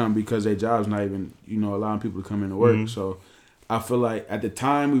seeing income because their job's not even, allowing people to come into work. So I feel like at the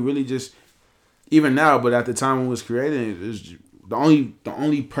time we really just, even now, but at the time when we was creating it was the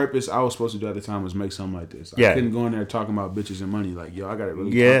only purpose I was supposed to do at the time was make something like this. I couldn't go in there talking about bitches and money. Like, yo, I got to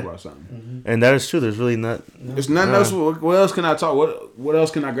really talk about something. And that is true. There's really not. There's nothing else. What else can I talk? What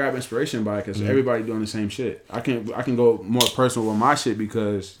else can I grab inspiration by? Because everybody doing the same shit. I can go more personal with my shit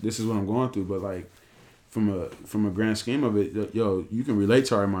because this is what I'm going through. But like from a grand scheme of it, yo, you can relate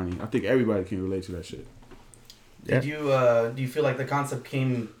to Armani. I think everybody can relate to that shit. Did you do you feel like the concept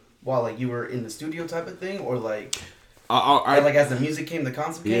came while like you were in the studio type of thing, or like? Like as the music came, the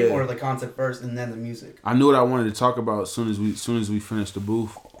concept came, or the concept first and then the music. I knew what I wanted to talk about as soon as we finished the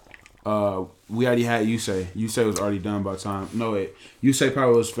booth. We already had Yusei. Yusei was already done by the time. No, Yusei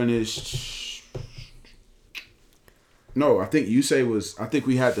probably was finished. No, I think Yusei was. I think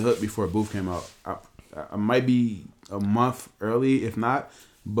we had the hook before Booth came out. I might be a month early, if not,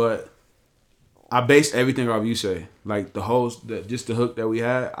 but I based everything off Yusei. Like the hook that we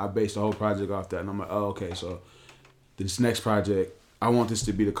had, I based the whole project off that, and I'm like, oh, okay, so. This next project, I want this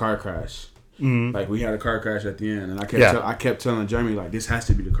to be the car crash. Like, we had a car crash at the end, and I kept telling Jeremy, like, this has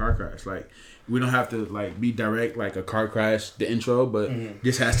to be the car crash. Like, we don't have to like be direct like a car crash, the intro, but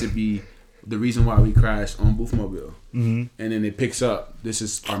this has to be the reason why we crashed on Boofmobile. And then it picks up. This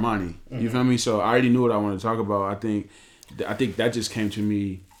is Armani. You feel me? So I already knew what I wanted to talk about. I think that just came to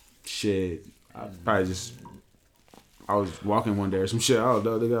me. Shit, I was walking one day or some shit. I don't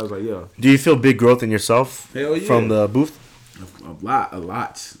know. The guy was like, "Yo." Do you feel big growth in yourself? Hell yeah. From the Booth? A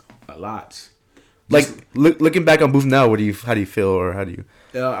lot. Like looking back on Booth now, how do you feel, or how do you?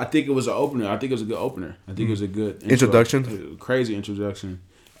 I think it was an opener. I think it was a good opener. I think it was a good introduction. Crazy introduction.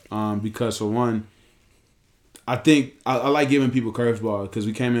 Because for one, I think I like giving people curveball because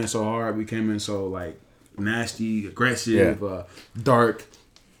we came in so hard. We came in so like nasty, aggressive, dark,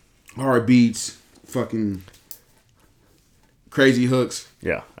 hard beats, fucking. Crazy hooks.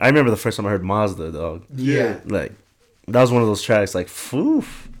 Yeah. I remember the first time I heard Mazda, dog. Yeah. Like, that was one of those tracks, like,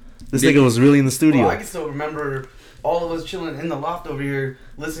 foof. This nigga was really in the studio. Well, I can still remember all of us chilling in the loft over here,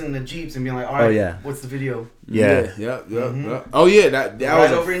 listening to Jeeps and being like, all right, what's the video? Yeah. Yep. Oh, yeah. That Right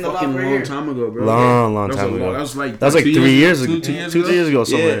was over a in the fucking loft right long here. time ago, bro. Long time ago. That was like 3 years ago. 2 years 2 ago? years ago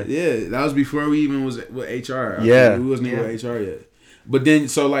somewhere. Yeah. That was before we even was with HR. Yeah. We wasn't even with HR yet. But then,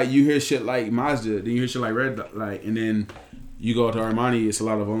 so like you hear shit like Mazda, then you hear shit like Red Light, and then you go to Armani, it's a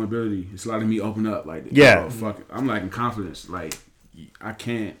lot of vulnerability. It's a lot of me open up. Like, yeah. Oh, fuck it. I'm lacking confidence. Like, I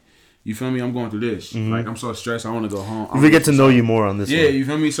can't. You feel me? I'm going through this. Like, I'm so stressed. I want to go home. We get to know you more on this one. You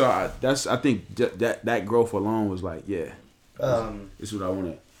feel me? So I think that growth alone was like, it's what I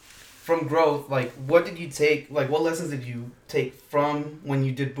wanted. From growth, like, what did you take? Like, what lessons did you take from when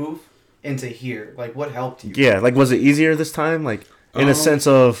you did Booth into here? Like, what helped you? Yeah, like, was it easier this time? Like, in a sense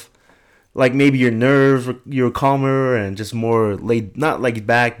of, like, maybe your nerves, you're calmer and just more not laid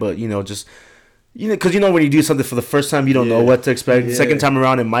back, but, just... because when you do something for the first time, you don't know what to expect. The second time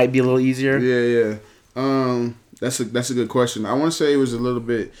around, it might be a little easier. Yeah. That's a good question. I want to say it was a little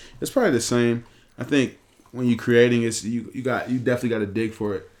bit. It's probably the same. I think when you're creating, it's you definitely got to dig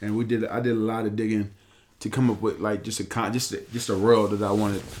for it, and I did a lot of digging to come up with like just a world that I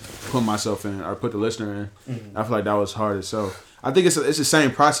wanted to put myself in or put the listener in. Mm-hmm. I feel like that was hard. So I think it's the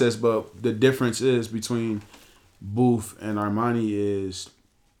same process, but the difference is between Booth and Armani is.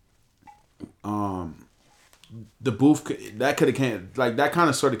 The Booth that could have came like that kind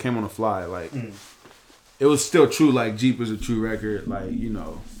of sort of came on the fly. Like it was still true. Like Jeep was a true record. Like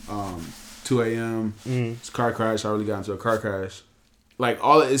 2 a.m. It's a car crash. I really got into a car crash. Like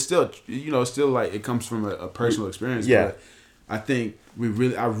all it's still still like it comes from a personal experience. Yeah, but I think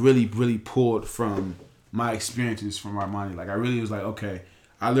I really pulled from my experiences from Armani. Like I really was like, okay,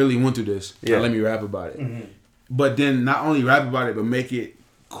 I literally went through this. Yeah, let me rap about it. Mm-hmm. But then not only rap about it, but make it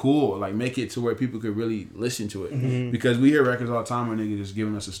cool, like make it to where people could really listen to it, because we hear records all the time where niggas just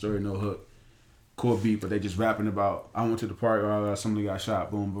giving us a story, no hook, cool beat, but they just rapping about I went to the park or somebody got shot,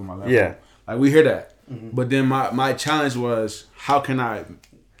 boom boom, I left. Yeah, like we hear that, but then my challenge was how can I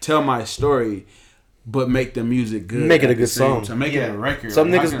tell my story but make the music good, make it a good song, to make it a record.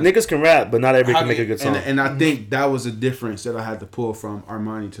 Some niggas can rap, but not everybody can make a good song. And I think that was the difference that I had to pull from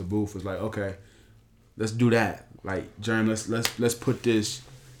Armani to Booth. Was like, okay, let's do that. Like Jerm, let's put this.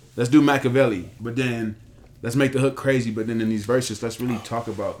 Let's do Machiavelli, but then let's make the hook crazy. But then in these verses, let's really talk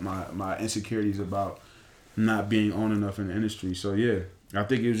about my insecurities about not being on enough in the industry. So yeah, I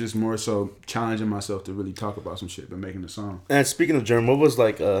think it was just more so challenging myself to really talk about some shit, but making the song. And speaking of Germ, what was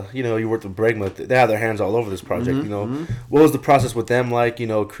like, you worked with Bregma. They have their hands all over this project. What was the process with them like?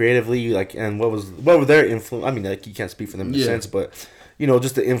 Creatively, like, and what were their influence? I mean, like, you can't speak for them in a sense, but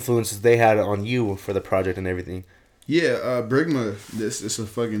just the influences they had on you for the project and everything. Yeah, Bregma, this is a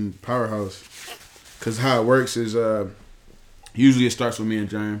fucking powerhouse. Cause how it works is usually it starts with me and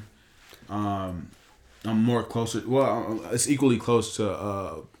Jerm. I'm more closer. Well, it's equally close to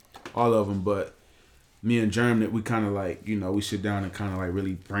all of them, but me and Jerm, that we kind of like we sit down and kind of like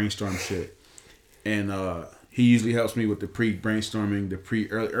really brainstorm shit. And he usually helps me with the pre-brainstorming, the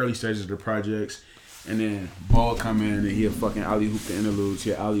early stages of the projects. And then Ball come in and he'll fucking alley-hoop the interludes.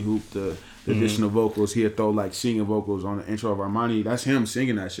 He'll alley-hoop the additional vocals. He'll throw like singing vocals on the intro of Armani. That's him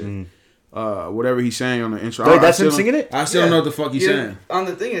singing that shit. Whatever he's saying on the intro. Wait, that's him singing it? I still don't know what the fuck he's saying. On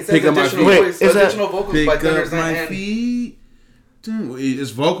the thing, it says additional vocals by Thunder's Pick up my feet.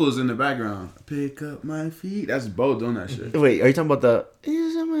 It's vocals in the background. Pick up my feet. That's Bo doing that shit. Wait, are you talking about the...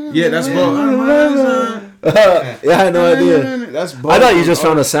 Yeah, that's Bo. Yeah, I had no idea. That's Bo. I thought you just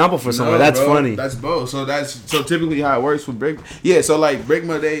found a sample for somewhere. That's funny. That's Bo. So typically how it works with Bregma. Yeah, so like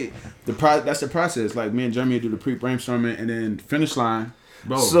Bregma, that's the process. Like me and Jeremy do the pre-brainstorming and then finish line.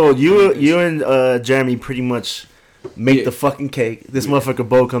 Bo. So you and Jeremy pretty much make the fucking cake. This motherfucker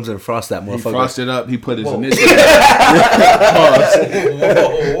Bo comes and frosts that motherfucker. He frosted up. He put his initials.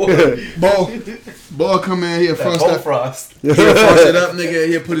 Bo come in here, frost up. He'll frost it up, nigga.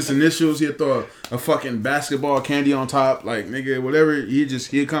 He'll put his initials. He'll throw a fucking basketball candy on top, like nigga, whatever.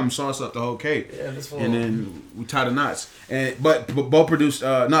 He'll come sauce up the whole cake. Yeah, that's and then we tie the knots. But Bo produced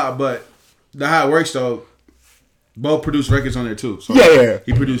but the how it works though. Bo produced records on there too. So yeah.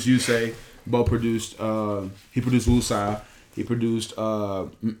 He produced You Say. Bo produced Woosah. He produced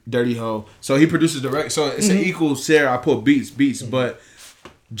Dirty Ho. So he produces the record. So it's an equal share. I put beats, but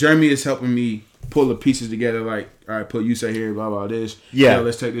Jeremy is helping me pull the pieces together. Like, all right, put You Say here, blah blah this. Yeah,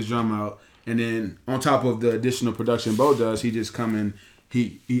 let's take this drum out. And then on top of the additional production Bo does, he just come in.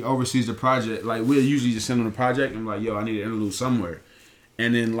 He oversees the project. Like we'll usually just send him the project and like, yo, I need an interlude somewhere.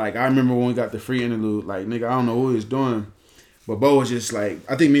 And then like I remember when we got the free interlude, like nigga, I don't know what he was doing. But Bo was just like,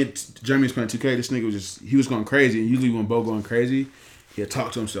 I think me and Jeremy was playing 2K. This nigga was he was going crazy. And usually when Bo going crazy, he'd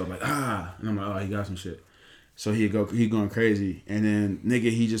talk to himself like and I'm like, oh, he got some shit. So he going crazy, and then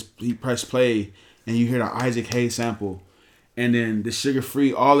nigga he press play, and you hear the Isaac Hayes sample, and then the Sugar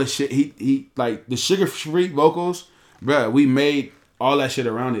Free, all the shit he like the Sugar Free vocals, bruh, we made all that shit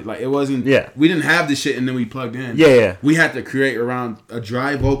around it. Like it wasn't. Yeah. We didn't have this shit and then we plugged in. Yeah. We had to create around a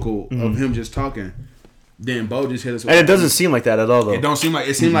dry vocal of him just talking. Then Bo just hit us. And it doesn't seem like that at all, though. It don't seem like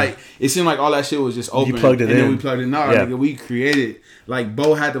it seemed like all that shit was just open. You plugged it and in. Then we plugged it. No, nigga, we created like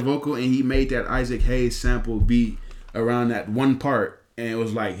Bo had the vocal and he made that Isaac Hayes sample beat around that one part, and it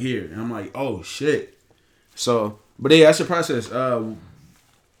was like here. And I'm like, oh shit. So, but yeah, that's the process.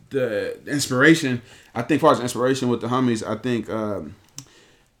 The inspiration, I think, as far as inspiration with the homies, I think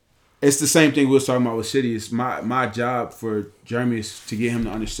it's the same thing we was talking about with City. It's my job for Jeremy is to get him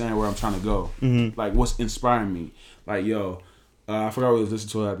to understand where I'm trying to go. Mm-hmm. Like what's inspiring me. Like I forgot what we was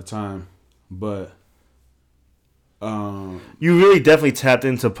listening to it at the time, but you really definitely tapped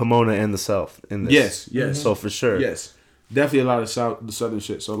into Pomona and the South in this. Yes. So for sure. Yes. Definitely a lot of the Southern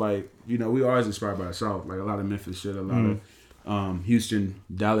shit. So like, we always inspired by the South. Like a lot of Memphis shit, a lot of Houston,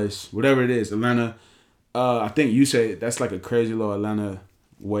 Dallas, whatever it is, Atlanta. I think you say that's like a crazy little Atlanta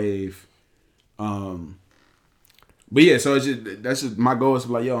wave. But yeah, so that's just my goal is to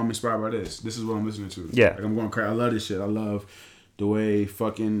be like, yo, I'm inspired by this. This is what I'm listening to. Yeah. Like I'm going crazy. I love this shit. I love the way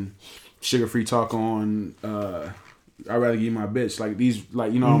fucking Sugar Free talk on I'd rather give you my bitch. Like these,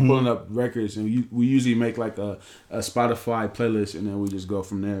 like, I'm pulling up records and we usually make like a Spotify playlist and then we just go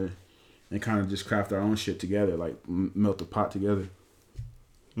from there and kind of just craft our own shit together, like melt the pot together.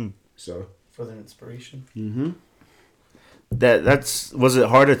 So for the inspiration. Was it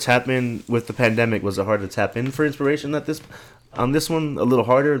hard to tap in with the pandemic? Was it hard to tap in for inspiration on this one? A little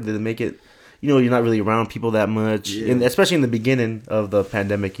harder? Did it make it? You're not really around people that much, and especially in the beginning of the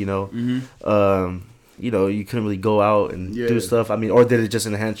pandemic. You couldn't really go out and do stuff. I mean, or did it just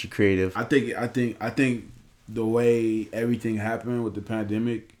enhance your creative? I think the way everything happened with the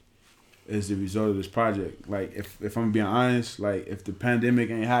pandemic is the result of this project. Like, if I'm being honest, like if the pandemic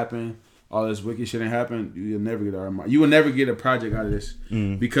ain't happened, all this wicked shit ain't happened, you will never get a project out of this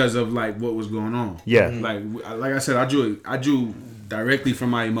because of like what was going on. Yeah. Like I said, I drew directly from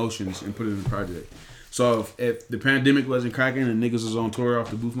my emotions and put it in the project. So if the pandemic wasn't cracking and niggas was on tour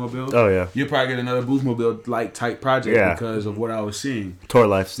off the Boothmobile, oh yeah, you'll probably get another Boothmobile like type project because of what I was seeing. Tour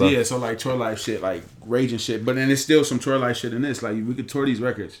life stuff. Yeah, so like tour life shit, like raging shit. But then there's still some tour life shit in this. Like we could tour these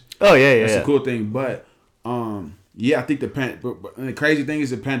records. Oh yeah. That's a cool thing. But I think the crazy thing is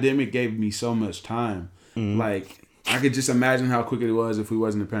the pandemic gave me so much time. Like I could just imagine how quick it was if we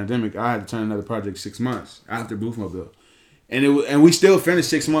wasn't in the pandemic. I had to turn another project 6 months after Boothmobile. And we still finished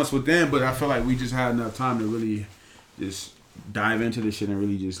 6 months with them, but I feel like we just had enough time to really just dive into this shit and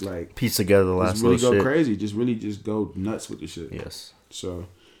really just like piece together the last really little go shit. crazy, just really just go nuts with the shit. Yes. So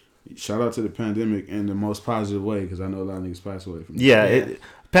shout out to the pandemic in the most positive way because I know a lot of niggas passed away from it.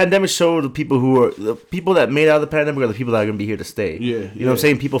 Pandemic showed the people that made it out of the pandemic are the people that are gonna be here to stay. You know what I'm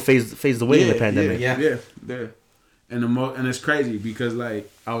saying? People phased away in the pandemic. Yeah. And it's crazy because like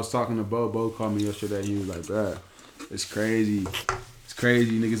I was talking to Bo. Bo called me yesterday. And he was like, "Bruh, it's crazy. It's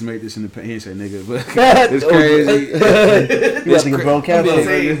crazy. Niggas made this in the." He didn't say nigga, but it's crazy.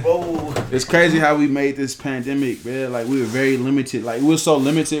 It's crazy how we made this pandemic, man. Like we were very limited. Like we were so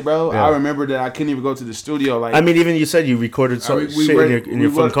limited, bro. I remember that I couldn't even go to the studio. Like I mean, even you said you recorded shit in your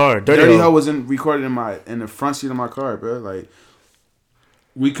front car. Dirty Ho was recorded in the front seat of my car, bro. Like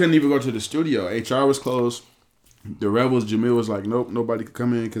we couldn't even go to the studio. HR was closed. The Rebels, Jamil was like, nope, nobody could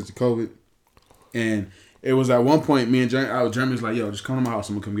come in because of COVID. And it was at one point, me and Jeremy was like, yo, just come to my house.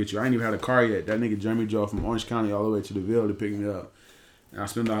 I'm going to come get you. I ain't even had a car yet. That nigga Jeremy drove from Orange County all the way to the Ville to pick me up. And I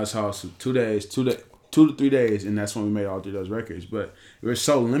spent at his house for 2 days, 2 to 3 days, and that's when we made all 3 of those records. But we were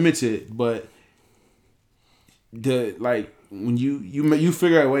so limited, but when you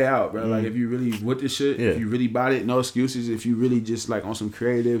figure a way out, bro. Like if you really with this shit, if you really bought it, no excuses. If you really just like on some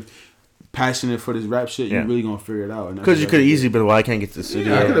creative, passionate for this rap shit, you're really gonna figure it out. Because you could have easily been, well, I can't get to the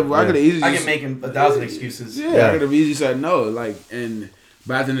studio. I could have easily. I can make 1,000 excuses. Yeah, I could have easily said no. Like,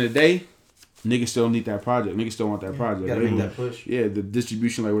 but at the end of the day, niggas still need that project. Niggas still want that project. Gotta make that push. Yeah, the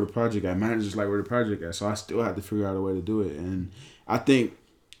distribution like where the project at, managers like where the project at. So I still have to figure out a way to do it. And I think,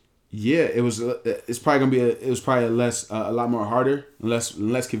 it was. It's probably gonna be. It was probably a lot more harder,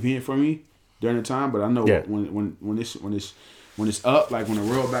 less convenient for me during the time. But I know when it's up, like when the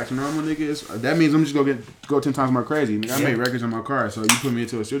world back to normal, niggas, that means I'm just gonna go 10 times more crazy. Nigga, I made records in my car, so you put me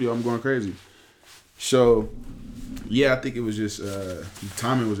into a studio, I'm going crazy. So, I think it was just the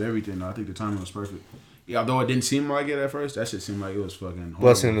timing was everything. Though. I think the timing was perfect. Yeah, although it didn't seem like it at first, that shit seemed like it was fucking horrible.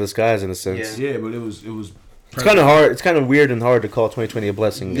 Blessing in disguise in a sense. Yeah, but it was It's kind of hard. It's kind of weird and hard to call 2020 a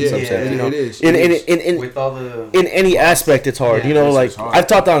blessing. In some sense, you know? It is. In with all the in any aspect, it's hard. Yeah, you know, it's like hard. I've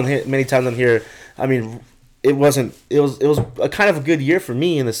talked on here many times on here. I mean, it was a kind of a good year for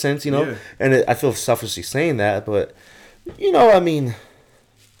me in a sense, you know. Yeah. And I feel selfishly saying that, but you know, I mean,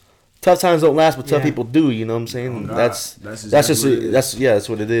 tough times don't last, but tough Yeah. people do. You know what I'm saying? Oh, God. That's That's just exactly what it is. that's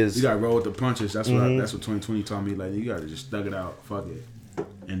what it is. You gotta roll with the punches. That's Mm-hmm. that's what 2020 taught me. Like you gotta just thug it out, fuck it,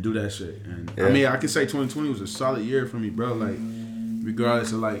 and do that shit. And Yeah. I mean, I can say 2020 was a solid year for me, bro. Like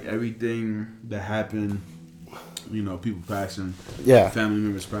regardless of like everything that happened, you know, people passing, Yeah. family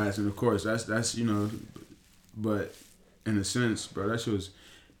members passing. Of course, that's you know, but in a sense, bro, that shit was.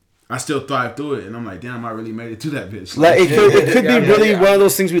 I still thrived through it, and I'm like, damn, I really made it to that bitch. Like it could Yeah, be yeah, really yeah. one of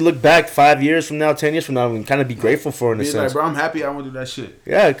those things we look back 5 years from now, 10 years from now, and kind of be grateful for in a be sense. like, bro, I'm happy I went through that shit.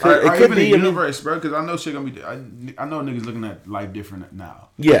 Yeah, it could. Or It could even be. the I mean, universe, bro, because I know shit gonna be. I know niggas looking at life different now.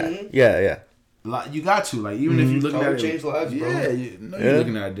 yeah, Mm-hmm. yeah. Like you got to like even if you're looking All at it, change lives, bro. yeah, you know Yeah. you're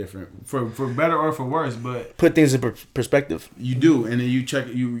looking at it different for better or for worse, but Put things in perspective. you do, and then you check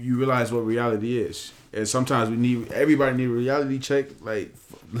you realize what reality is, and sometimes everybody need a reality check, like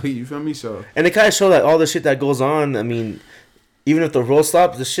you feel me? So And it kind of show that all the shit that goes on. I mean, even if the road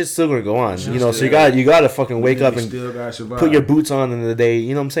stops, the shit's still gonna go on. You know, so you gotta fucking wake up you and still gotta survive. put your boots on in the day.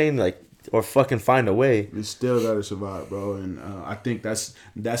 You know what I'm saying? Like, or fucking find a way. You still gotta survive, bro, and I think that's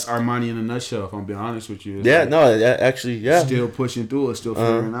Armani in a nutshell. If I'm being honest with you, It's Yeah, like, no, actually, yeah. still pushing through it, still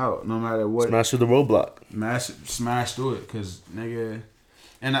figuring out, no matter what. Smash through the roadblock. Smash through it, cause nigga,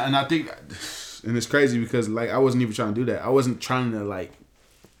 and I think, and it's crazy because like I wasn't even trying to do that. I wasn't trying to like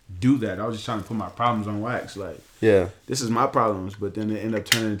do that. I was just trying to put my problems on wax. Like Yeah. this is my problems, but then it ended up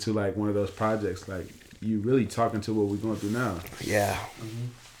turning into like one of those projects. Like you really talking to what we're going through now. Yeah.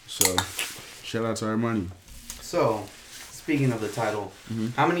 So shout out to Armani. So, speaking of the title,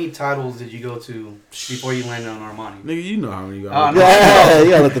 how many titles did you go to before you landed on Armani? Nigga, you know how many you got. No. Yeah,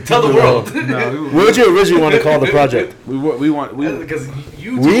 yeah. Let the Tell the people know. world. No, What would you originally want to call the project? we Because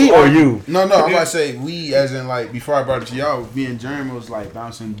you We two or are- you? No, I'm about to say we, as in like before I brought it to y'all. Me and Jeremy was like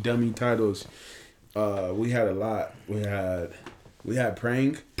bouncing dummy titles. We had a lot. We had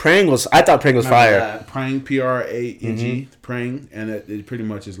Prang, Prang was. I thought Prang was Remember fire. that. Prang, Prang, Prang, and it pretty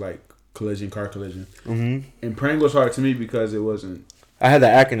much is like car collision. Mm-hmm. And Prang was hard to me because it wasn't. I had the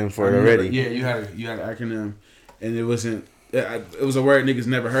acronym for it already. Yeah, you had an acronym, and it wasn't. It was a word niggas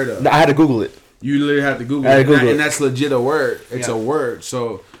never heard of. I had to Google it. You literally have to Google I had it, to Google and it. that's legit a word. It's Yeah. a word,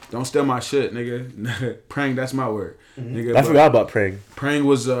 so don't steal my shit, nigga. Prang, that's my word, nigga. I but forgot about Prang. Prang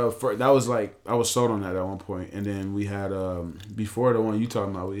was that was like I was sold on that at one point, and then we had before the one you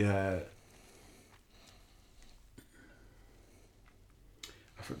talking about, we had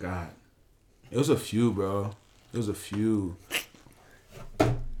I forgot. It was a few, bro. It was a few.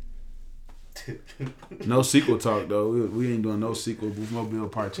 No sequel talk though. We ain't doing no sequel.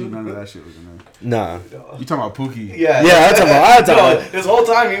 Boofmobile Part 2. None of that shit was in there. Nah. You talking about Pookie? Yeah. Yeah, I'm talking about. No, this whole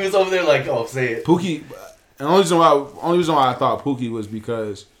time he was over there like, oh, say it. Pookie. And the only reason why I thought Pookie was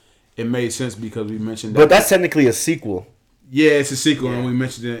because it made sense because we mentioned that. But that's technically a sequel. Yeah, it's a sequel, Yeah. and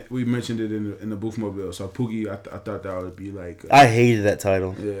we mentioned it in the Boofmobile. So Pookie, I thought that would be like. I hated that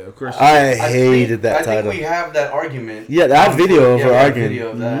title. Yeah, of course. I hated that I title. think we have that argument. Yeah, that video of yeah, her we have arguing. video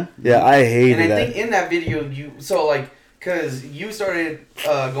of that. Yeah, I hated And I that. think in that video, because you started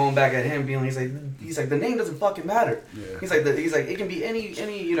going back at him, being he's like the name doesn't fucking matter. Yeah. He's like it can be any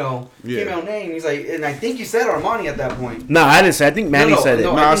Yeah. female name. He's like, and I think you said Armani at that point. No, I didn't say. I think Manny said it.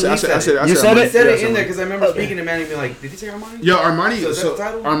 no. No, I I think said he I said said You said He it? said Yeah, it in there something. because I remember speaking to Manny and being like, did he say Armani? Yo, Armani. So is that the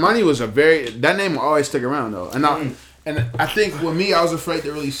title? Armani was that name will always stick around though, and I think with me, I was afraid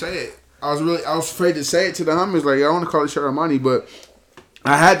to really say it. I was afraid to say it to the homies. Like I want to call it shit Armani, but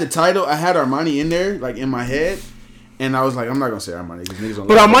I had the title. I had Armani in there, like in my head, and I was like, I'm not gonna say Armani because niggas don't.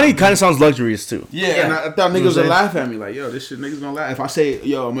 But laugh at Armani me. kind of sounds luxurious too. Yeah, and I thought You know niggas what I'm would laugh at me like, yo, this shit niggas gonna laugh. If I say,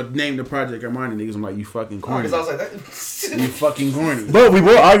 yo, I'm gonna name the project Armani, niggas I'm like, you fucking corny. Because I was like, You fucking corny. But we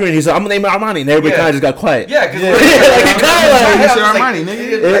were arguing. He said, "I'm gonna name it Armani," and everybody kind of just got quiet. yeah, because Like, it kinda like- You said Armani,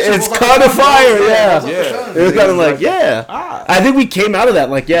 nigga. It's kind of fire, yeah. Yeah. It was kind of like, yeah. I think we came out of that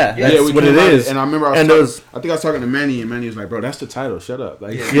like, yeah, that's we what it came out is. And I remember And I think I was talking to Manny, and Manny was like, bro, that's the title. Shut up.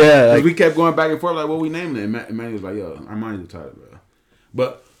 Like, Yeah, like- we kept going back and forth like, what we named it? And Manny was like, yo, Armani's the title, bro.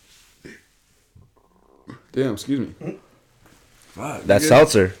 But damn, excuse me. Fuck, That nigga.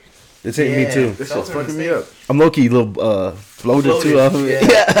 seltzer. It's hitting me too. This shit's Seltzer fucking me mistake. up. I'm low key a little bloated too. Off of it.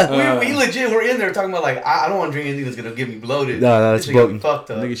 Yeah. we legit were in there talking about like I don't want to drink anything that's gonna get me bloated. No, This it's shit got me bloating. fucked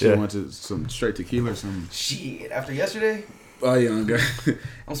up. Nigga should Yeah. went to some straight tequila or something. Shit. After yesterday, Oh yeah, okay.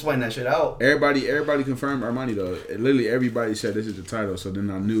 I'm sweating that shit out. Everybody confirmed Armani though. Literally everybody said this is the title, so then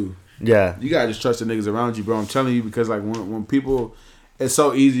I knew. Yeah. You gotta just trust the niggas around you, bro. I'm telling you, because like when people, it's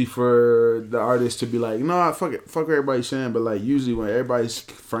so easy for the artist to be like, no, fuck it, fuck what everybody's saying, but like usually when everybody's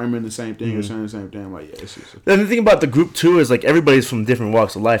framing the same thing or saying the same thing, I'm like, yeah, it's just. And the thing about the group too is like everybody's from different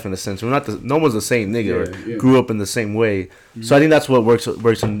walks of life in a sense. We're not no one's the same nigga or grew up in the same way. So I think that's what works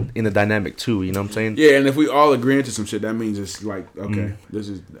in the dynamic too. You know what I'm saying? Yeah, and if we all agree into some shit, that means it's like, okay, this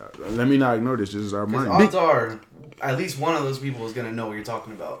is. Let me not ignore this. This is our money. Odds are, at least one of those people is gonna know what you're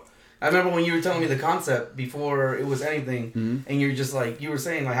talking about. I remember when you were telling me the concept before it was anything, and you're just like, you were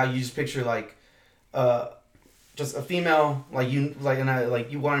saying like how you just picture like, just a female like you like,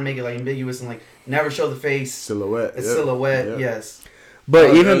 and you want to make it like ambiguous and like never show the face. Silhouette. It's silhouette. Yes.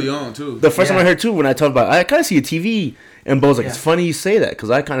 But even early on too. The first time I heard too, when I talked about, I kind of see a TV, and Bo's like, Yeah. it's funny you say that because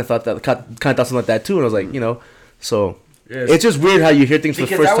I kind of thought something like that too, and I was like, you know, so. Yes. It's just weird how you hear things for the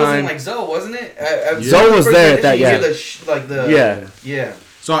Because first that time. wasn't like Zoe, wasn't it? Zoe was there at that, you yeah. hear yeah.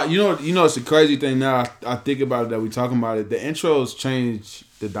 So you know, it's a crazy thing now. I think about it that we talking about it. The intros change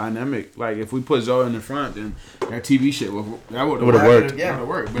the dynamic. Like if we put Zoe in the front, then that TV shit would have worked. Yeah, would have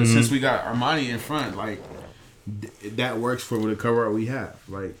worked. But since we got Armani in front, like that works for the cover art we have.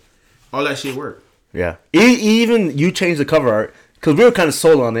 Like all that shit worked. Yeah. Even you changed the cover art because we were kind of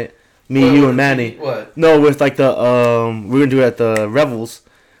sold on it. Me, you, and Manny. What? No, with like the we're gonna do it at the Revels,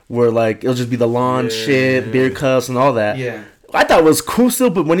 where like it'll just be the lawn shit, beer cups, and all that. Yeah. I thought it was cool still,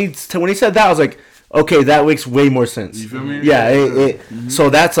 but when he said that, I was like, okay, that makes way more sense. You feel me? Yeah. So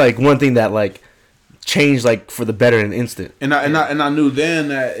that's like one thing that like changed like for the better in an instant. And I knew then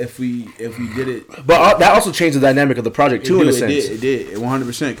that if we did it, but that also changed the dynamic of the project too, in a sense. It did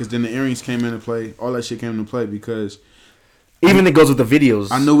 100%. Because then the earrings came into play. All that shit came into play because. Even it goes with the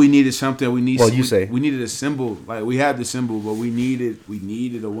videos. I knew we needed something. We needed a symbol. Like we had the symbol, but we needed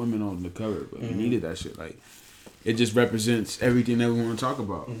a woman on the cover. But we needed that shit. Like it just represents everything that we want to talk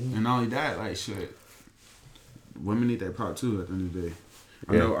about. And not only that, like shit, women need their prop too. At the end of the day,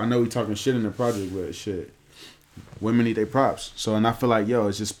 I know we talking shit in the project, but shit, women need their props. So and I feel like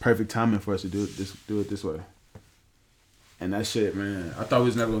it's just perfect timing for us to do it this way. And that shit, man, I thought we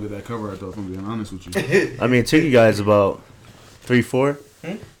was never gonna get that cover art though. If I'm being honest with you. I mean, it took you guys about 3-4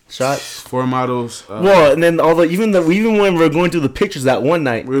 shots. 4 models. Well, and then even when we were going through the pictures that one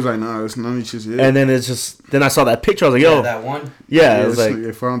night, we was like, nah, it's none of these shit. And then then I saw that picture. I was like, yo, that one. Yeah, I was like,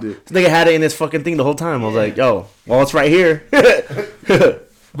 I found it. This nigga had it in his fucking thing the whole time. I was like, yo, well, it's right here.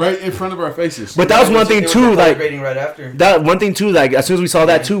 Right in front of our faces. But that was one thing too. Like right after. That one thing too. Like as soon as we saw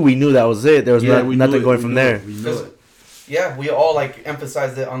that too, we knew that was it. There was nothing going from there. We knew it. Yeah, we all like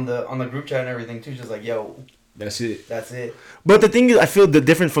emphasized it on the group chat and everything too. Just like, yo, that's it. But the thing is, I feel the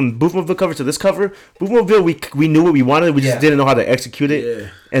difference from Boofmobile cover to this cover. Boofmobile, we knew what we wanted. We just didn't know how to execute it,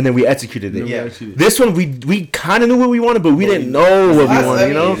 and then we executed it. Yeah. This one, we kind of knew what we wanted, but we didn't know what we wanted.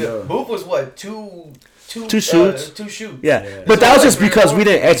 You know, Boof was what two shoots. 2 shoots. Yeah, but that was just because we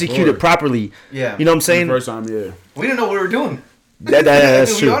didn't execute it properly. Yeah, you know what I'm saying? The first time, we didn't know what we were doing.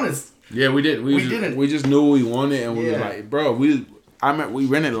 That's to true. be honest. Yeah, we did. We didn't. We just knew what we wanted, and we was like, bro, we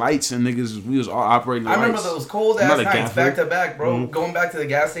rented lights and niggas. We was all operating. I remember those cold ass nights back to back, bro. Going back to the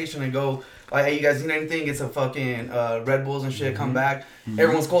gas station and go like, hey, you guys need anything? Get some fucking Red Bulls and shit. Come back.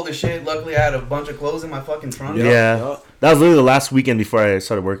 Everyone's cold as shit. Luckily, I had a bunch of clothes in my fucking trunk. Yeah, that was literally the last weekend before I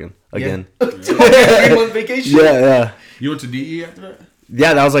started working again. 3-month vacation. Yeah. You went to DE after that?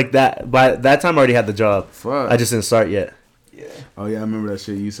 Yeah, that was like that. By that time, I already had the job. Fuck. I just didn't start yet. Yeah. Oh yeah, I remember that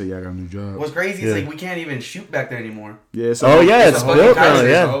shit. You said y'all got a new job. What's crazy is like we can't even shoot back there anymore. Yeah. It's built now.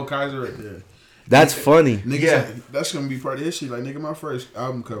 Yeah. The old Kaiser right there. That's funny. Niggas, that's gonna be part of history. Like nigga, my first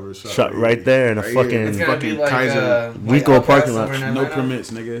album cover shot right there in a fucking It's gonna be like Kaiser Rico parking lot. No permits,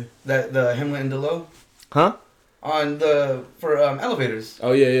 nigga. The Himlet and Delo. Huh? On for elevators.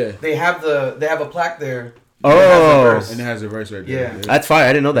 Oh yeah. They have a plaque there. Oh, and it has a verse right there. Yeah. That's fire.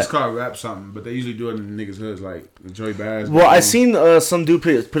 I didn't know that. It's called rap something, but they usually do it in niggas' hoods, like Joey Baz. Well, I seen some dude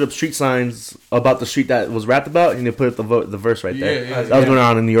put up street signs about the street that was rapped about, and they put up the verse right there. Yeah, that was going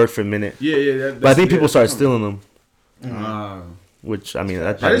on in New York for a minute. Yeah. But I think people started stealing them. Mm-hmm. Which I mean,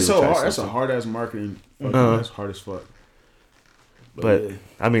 that is so hard. That's a hard ass marketing. That's hard as fuck. But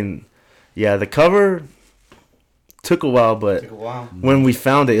I mean, yeah, the cover took a while, but when we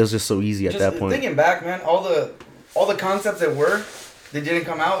found it, it was just so easy at that point. Thinking back, man, all the concepts they didn't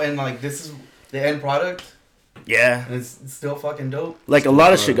come out, and like this is the end product. Yeah, and it's still fucking dope. Like a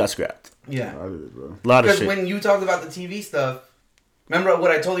lot of shit got scrapped. Yeah, a lot of shit. Because when you talked about the TV stuff, remember what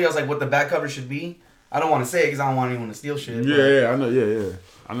I told you? I was like, what the back cover should be. I don't want to say it because I don't want anyone to steal shit. Yeah, I know. Yeah,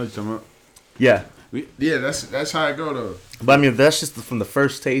 I know what you're talking about. Yeah, That's how it go though. But I mean, that's just from the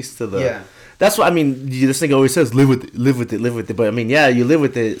first taste to the. Yeah. That's what I mean. This thing always says, live with it, live with it, live with it. But I mean, yeah, you live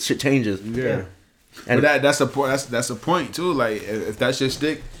with it. Shit changes. Yeah. And but that's a point. That's a point too. Like if that shit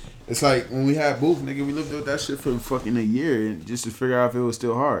stick, it's like when we had Booth, nigga, we lived with that shit for fucking a year and just to figure out if it was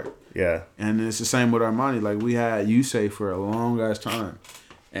still hard. Yeah. And it's the same with Armani. Like we had Yusei for a long ass time,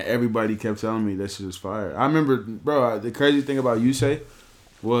 and everybody kept telling me that shit was fire. I remember, bro. The crazy thing about Yusei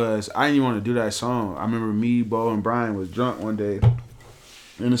was I didn't even want to do that song. I remember me, Bo, and Brian was drunk one day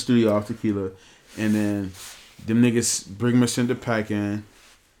in the studio off tequila, and then them niggas bring Macinda Pack in,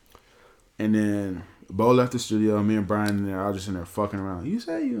 and then Bo left the studio, me and Brian in there, I was just in there fucking around. You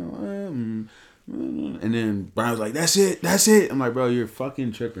say, and then Brian was like, that's it. I'm like, bro, you're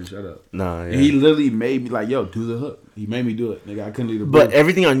fucking tripping, shut up. Nah, yeah. And he literally made me like, yo, do the hook. He made me do it, nigga. I couldn't do the But bridge.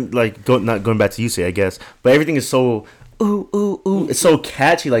 everything on not going back to you say, I guess, but everything is so ooh. It's so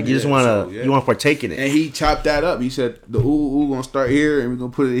catchy. Like you just you want to partake in it. And he chopped that up. He said the ooh gonna start here, and we're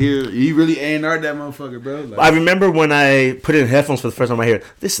gonna put it here. He really A&R'd that motherfucker, bro. Like, I remember when I put it in headphones for the first time. I hear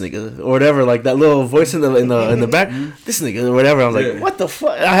this nigga or whatever, like that little voice in the back. This nigga or whatever. I was like, what the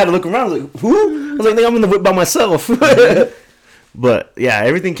fuck? I had to look around. I was like, who? I was like, nigga, I'm in the whip by myself. But yeah,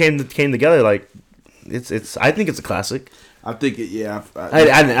 everything came together. Like it's. I think it's a classic. I think it. Yeah.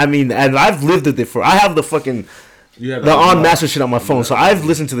 I mean, and I've lived with it for. I have the fucking. The on master shit on my phone, so I've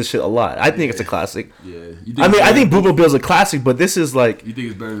listened to this shit a lot. I think it's a classic. Yeah. I think Bootmobile's a classic, but this is like. You think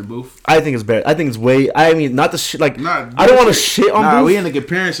it's better than Booth? I think it's better. I think it's way. I mean, not the shit. Like, I don't want to shit on Booth. We in the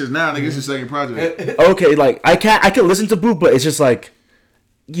comparisons now. Nigga, it's the second project. Okay, like I can listen to Booth, but it's just like,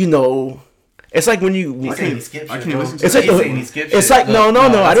 it's like when you. I can't listen to It's like it's like no.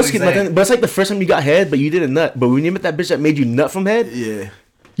 I don't skip nothing. But it's like the first time you got head, but you didn't nut. But when you met that bitch that made you nut from head, Yeah.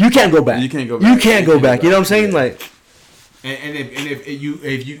 you can't go back. You can't go back. You can't go back. You know what I'm saying? Yeah. Like. And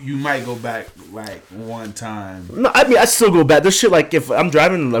if you might go back like one time. No, I mean I still go back. This shit like if I'm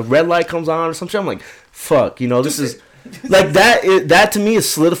driving and a red light comes on or some shit, I'm like, fuck, this is like that to me is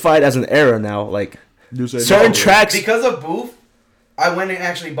solidified as an era now. Like certain tracks because of Booth, I went and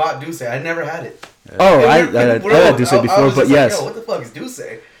actually bought Duce. I never had it. Oh, I had Duce before, but yes. Yo, what the fuck is Duce?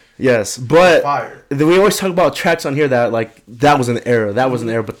 Yes, but Fire. We always talk about tracks on here that like that was an era. That was an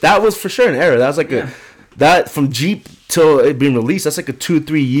era, but that was for sure an era. That was like that from Jeep till it being released. That's like a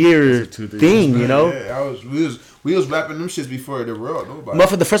 2-3 year thing, Yeah, we was rapping them shits before the world. But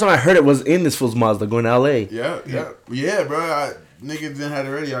for the first time I heard it was in this fool's Mazda going to LA. Yeah, bro. Niggas didn't have it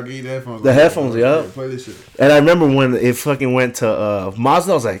ready. I'll give you the headphones. The headphones, yeah. Play this shit. And I remember when it fucking went to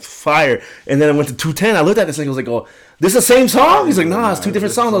Mazda, I was like, fire. And then it went to 210. I looked at this thing, I was like, oh, this is the same song? He's like, nah, it's two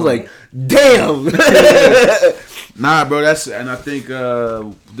different songs. I was like, damn. Nah, bro, and I think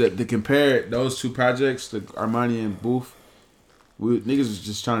to compare those two projects, the Armani and Booth, niggas was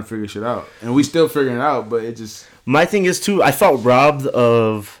just trying to figure shit out. And we still figuring it out, but it just... My thing is, too, I felt robbed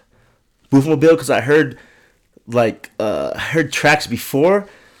of Boothmobile because I heard tracks before,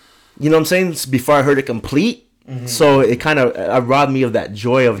 you know what I'm saying? Before I heard it complete. Mm-hmm. So it kind of robbed me of that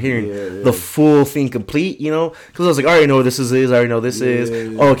joy of hearing the full thing complete, because I was like, I already know what this is. I already know this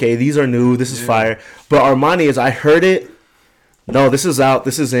is. Oh, okay, these are new. This is fire. But Armani is, I heard it. No, this is out.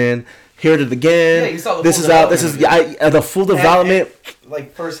 This is in. Heard it again. Yeah, you saw the this full is out. This is the full development.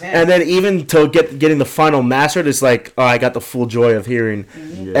 Like firsthand. And then even to getting the final mastered, it's like, oh, I got the full joy of hearing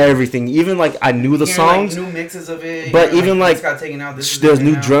everything. Even like I knew the songs, like, new mixes of it. But even like got taken out, there's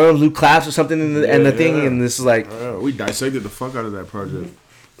new drums, new claps or something in the thing, and this is like we dissected the fuck out of that project.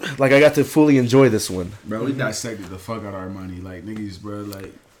 Like I got to fully enjoy this one, bro. We dissected the fuck out of our money, like niggas, bro.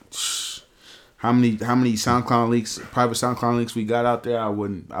 Like how many SoundCloud leaks, private SoundCloud leaks we got out there?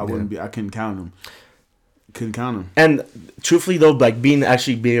 I couldn't count them. And truthfully though, like being able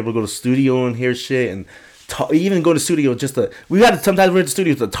to go to the studio and hear shit and talk, even go to the studio sometimes we're in the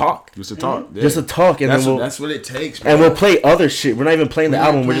studio to talk. Just to talk. Yeah. Just to talk. And that's what it takes, bro. And we'll play other shit. We're not even playing the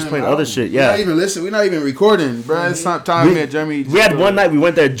album. We're just playing other shit. Yeah. We're not even listening. We're not even recording, bro. It's not time yet, Jeremy. We had one night we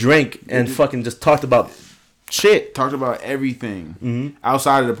went there, drank, and fucking just talked about shit. Talked about everything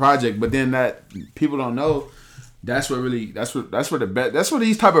outside of the project. But then that people don't know. That's where these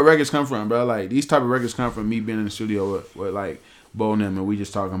type of records come from, bro. Like these type of records come from me being in the studio with like Bo and them, and we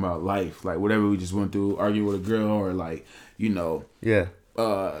just talking about life, like whatever we just went through, arguing with a girl, or like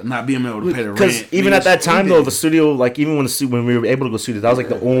not being able to pay the rent. Because even at that time though, the studio, like even when we were able to go studio, that was like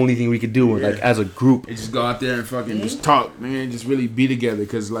the only thing we could do, like as a group. And just go out there and fucking just talk, man, just really be together,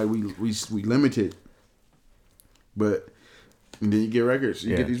 because like we limited, but. And then you get records.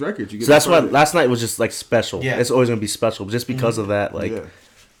 You get these records. So that's why last night was just like special. Yeah. It's always gonna be special just because of that. Like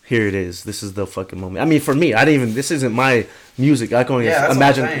here it is. This is the fucking moment. I mean, for me, I didn't even. This isn't my music. I can only that's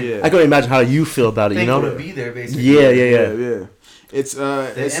imagine. what I'm saying. I can only imagine how you feel about it. You Thankful know? to be there, basically. Yeah. It's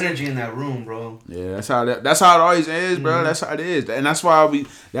the energy in that room, bro. Yeah, that's how it always is, bro. That's how it is, and that's why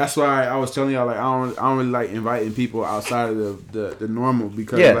I was telling y'all like I don't really like inviting people outside of the normal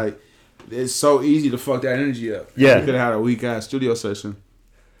because like it's so easy to fuck that energy up. Yeah, we could have had a weak ass studio session.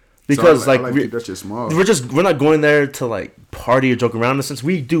 Because so I like keep that shit small. We're not going there to like party or joke around in a sense.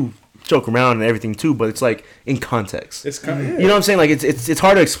 We do joke around and everything too, but it's like in context. It's kind of you know what I'm saying. Like it's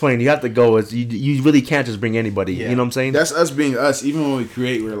hard to explain. You have to go. You really can't just bring anybody. Yeah. You know what I'm saying. That's us being us. Even when we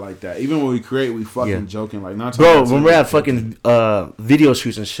create, we're like that. Even when we create, we fucking joking like not. Bro, when we're at fucking video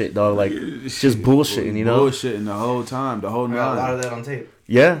shoots and shit, dog, like just bullshitting. You know, bullshitting the whole time, the whole I night. got a lot of that on tape.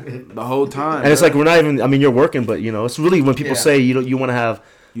 Yeah, the whole time. and it's like we're not even. I mean, you're working, but you know, it's really when people say you want to have.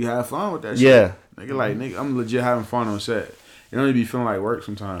 You have fun with that shit. Yeah. Nigga, I'm legit having fun on set. It don't even be feeling like work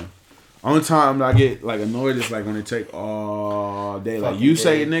sometimes. Only time I get like annoyed is like when it take all day. Like you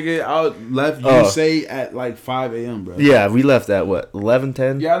say, nigga, I left you say at like 5 a.m., bro. Yeah, we left at what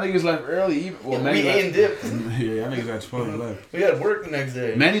 11:10. Yeah, I niggas left early. Even We ate and dipped. Yeah, I niggas got Chipotle left. We had work the next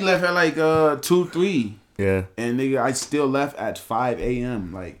day. Manny left at like 2-3. Yeah. And nigga, I still left at 5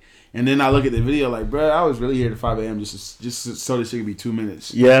 a.m. Like. And then I look at the video like, bro, I was really here at 5 a.m. just so this shit could be 2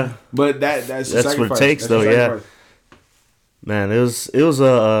 minutes. Yeah. But that's what it takes, though. Yeah. Man, it was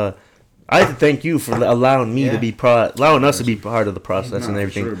a. I have to thank you for allowing me to be allowing us to be part of the process and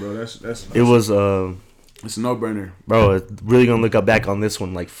everything. Sure, bro. That's it was it's a no-brainer, bro. It's really gonna look back on this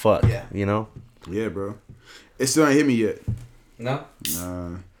one like fuck. Yeah. You know. Yeah, bro. It still ain't hit me yet. No.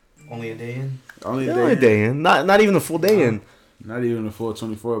 Nah. Only a day in. Only a day in. Not even a full day in. Not even a full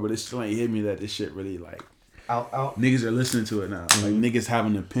 24, but it still ain't hit me that this shit really like out. Niggas are listening to it now. Like niggas have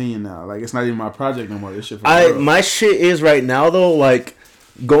an opinion now. Like it's not even my project no more. This shit. My shit is right now though. Like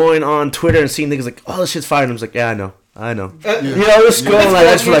going on Twitter and seeing niggas like, oh, this shit's fire. And I'm just like, yeah, I know. You know, just going like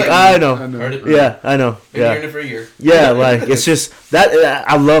that's like I know. Heard it, yeah, I know. Been hearing it for a year. Yeah, like it's just that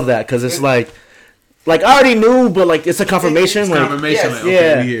I love that because it's like I already knew, but like it's a confirmation. It's like confirmation. Yes. Like,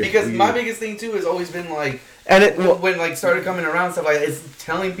 yeah, okay, because my biggest thing too has always been like. And it when like started coming around stuff like it's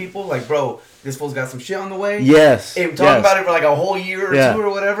telling people like, bro, this fool's got some shit on the way. Yes. And talking about it for like a whole year or two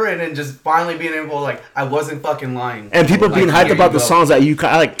or whatever, and then just finally being able to like, I wasn't fucking lying. And people like, being hyped about the songs that you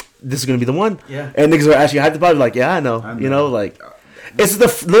like. This is gonna be the one. Yeah. And niggas are actually hyped about it. Like, yeah, I know. You know, like it's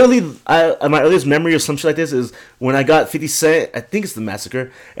literally my earliest memory of some shit like this is when I got 50 Cent. I think it's the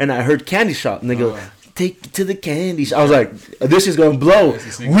Massacre, and I heard Candy Shop, and they go. Take it to the candy shop. I was like, this is gonna blow.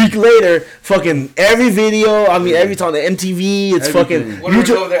 Week later, fucking every video. I mean, every time the MTV, it's everything. fucking. When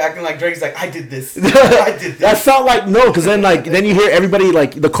you over there acting like Drake's like, I did this. I did this. I felt like no, because then you hear everybody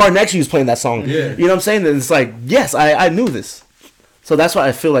like the car next to you is playing that song. Yeah. You know what I'm saying? And it's like, yes, I knew this. So that's why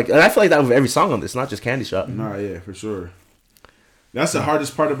I feel like, and I feel like that with every song on this, not just Candy Shop. Nah, yeah, for sure. That's the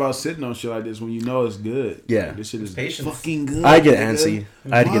hardest part about sitting on shit like this when you know it's good. Yeah. Like, this shit is patience. fucking good. I get antsy.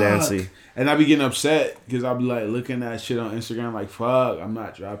 I'd get antsy. And I be getting upset because I be like looking at shit on Instagram like, fuck, I'm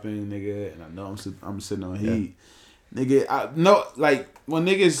not dropping, nigga. And I know I'm sitting on heat. Nigga, I know, like, when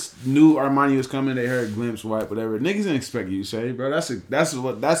niggas knew Armani was coming, they heard Glimpse, White, whatever. Niggas didn't expect you to say, bro. That's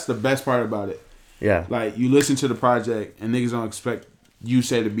the best part about it. Yeah. Like, you listen to the project and niggas don't expect you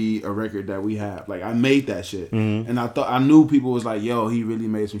say to be a record that we have. Like, I made that shit. Mm-hmm. And I knew people was like, yo, he really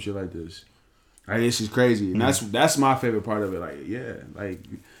made some shit like this. Like, this is crazy. And that's my favorite part of it. Like, yeah, like,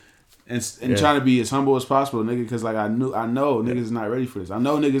 and trying to be as humble as possible, nigga, because, like, I know niggas is not ready for this. I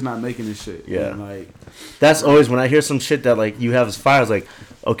know niggas not making this shit. Yeah. And, like, that's always when I hear some shit that, like, you have as fire, I was like,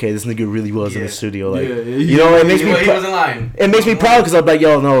 okay, this nigga really was in the studio. Like, you know, it makes me he wasn't lying. It makes me proud because I'm like,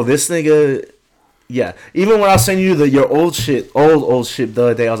 yo, no, this nigga, yeah. Even when I was sending you your old shit the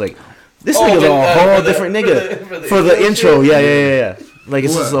other day, I was like, this nigga's a whole different nigga for the intro. Yeah. Like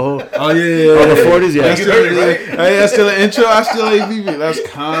it's just the whole. Oh yeah. On the 40s, yeah. That's still, hey, that's still an intro. I still ain't leaving. That's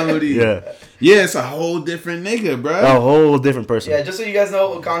comedy. Yeah. Yeah, it's a whole different nigga, bro. A whole different person. Yeah, just so you guys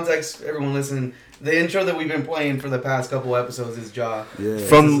know context, everyone listen. The intro that we've been playing for the past couple episodes is Ja. Yeah.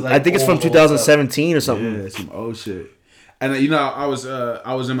 From like I think it's from 2017 or something. Yeah, some old shit. And you know, I was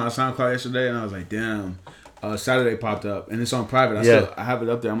in my SoundCloud yesterday, and I was like, damn. Saturday popped up, and it's on private. I have it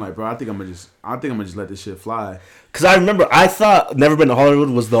up there. I'm like, bro, I think I'm gonna just let this shit fly. Cause I remember I thought Never Been to Hollywood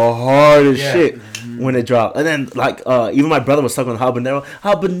was the hardest shit when it dropped, and then like even my brother was stuck on Habanero,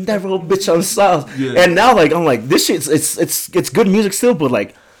 bitch on South, and now like I'm like this shit, it's good music still, but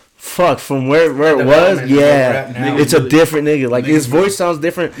like. Fuck, from where it was, it's a different nigga. Like his voice sounds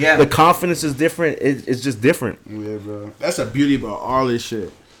different. Yeah, the confidence is different. It's just different. Yeah, bro. That's the beauty about all this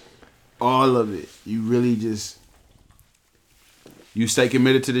shit. All of it. You really just you stay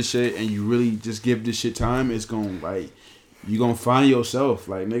committed to this shit and you really just give this shit time, it's gonna like you gonna find yourself.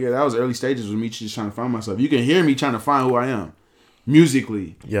 Like nigga, that was early stages with me just trying to find myself. You can hear me trying to find who I am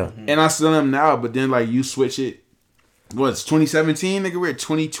musically. Yeah. And I still am now, but then like you switch it. What's 2017, nigga? We're at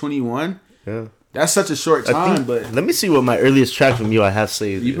 2021. Yeah. That's such a short time, but let me see what my earliest track from you I have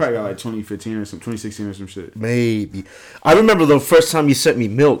saved. You probably got like 2015 or some 2016 or some shit. Maybe. I remember the first time you sent me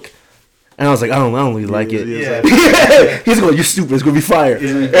Milk. And I was like, I don't really like it. Yeah. He's going, you're stupid. It's going to be fire.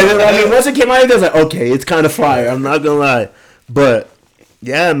 Yeah. And then once it came out, I was like, okay, it's kind of fire. I'm not going to lie. But,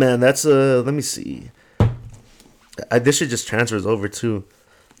 yeah, man, that's let me see. This shit just transfers over, too.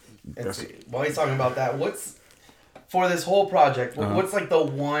 While he's talking about that, what's, for this whole project, what's like the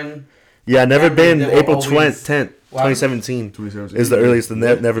one... Yeah, never been April always, 10th, 2017. Is the earliest.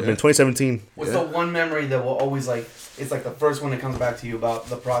 Never been. 2017. What's the one memory that will always like... It's like the first one that comes back to you about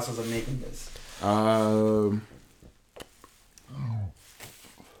the process of making this. The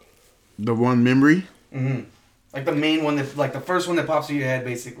one memory. Mm-hmm. Like the main one that, like the first one that pops in your head,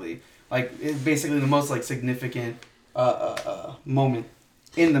 basically. Like it's basically the most like significant moment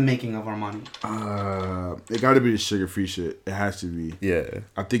in the making of Armani. It got to be the Sugar Free shit. It has to be. Yeah.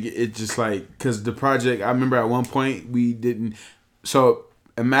 I think it just like because the project. I remember at one point we didn't. So.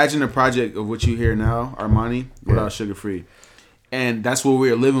 Imagine the project of what you hear now, Armani, without Sugar Free. And that's what we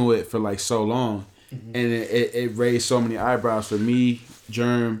were living with for like so long. Mm-hmm. And it raised so many eyebrows for me,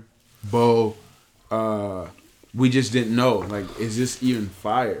 Germ, Bo. We just didn't know. Like, is this even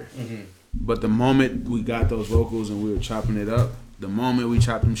fire? Mm-hmm. But the moment we got those vocals and we were chopping it up, the moment we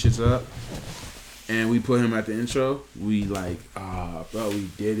chopped them shits up and we put him at the intro, we like, bro, we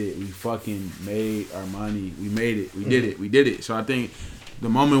did it. We fucking made Armani. We made it. We did it. We did it. So I think... The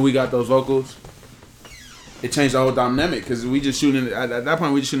moment we got those vocals, it changed the whole dynamic because we just shooting at that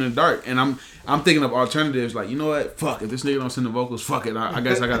point. We just shooting in the dark, and I'm thinking of alternatives. Like, you know what? Fuck, if this nigga don't send the vocals, fuck it. I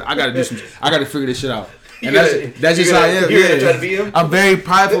guess I gotta do some. I gotta figure this shit out. And that's just how I am. You're gonna try to beat him? I'm very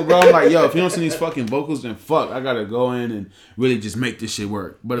prideful, bro. I'm like, yo, if you don't send these fucking vocals, then fuck. I gotta go in and really just make this shit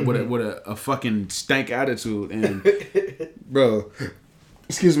work. But with a fucking stank attitude, and bro,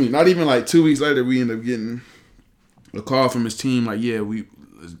 excuse me. Not even like 2 weeks later, we end up getting a call from his team like, yeah,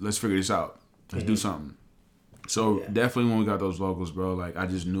 let's figure this out. Let's do something. So definitely when we got those vocals, bro, like I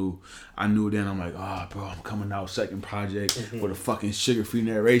knew then. I'm like, bro, I'm coming out second project with a fucking Sugar Free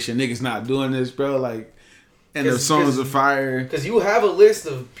narration. Niggas not doing this, bro. Like, and the songs are fire. Because you have a list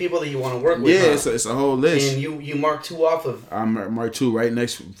of people that you want to work with. Yeah, it's a whole list. And you mark two off of. I mark two right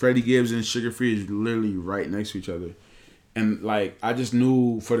next. Freddie Gibbs and Sugar Free is literally right next to each other. And like I just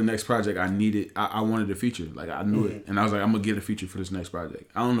knew for the next project I wanted a feature. Like I knew it, and I was like, I'm gonna get a feature for this next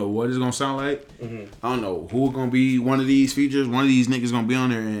project. I don't know what it's gonna sound like. I don't know who's gonna be one of these features. One of these niggas gonna be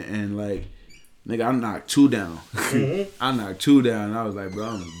on there, and like, nigga, I knocked two down. I knocked two down. And I was like, bro,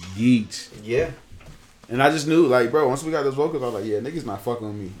 I'm geeked. Yeah. And I just knew, like, bro, once we got those vocals, I was like, yeah, niggas not fucking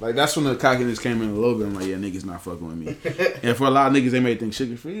with me. Like, that's when the cockiness came in a little bit. I'm like, yeah, niggas not fucking with me. And for a lot of niggas, they may think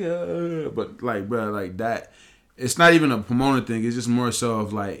Sugar Free, but like, bro, like that. It's not even a promoter thing. It's just more so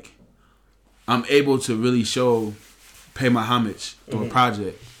of like, I'm able to really pay my homage to a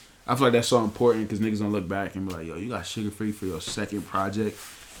project. I feel like that's so important because niggas don't look back and be like, yo, you got Sugar Free for your second project.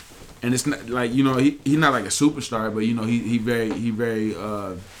 And it's not like, you know, he's not like a superstar, but you know, he very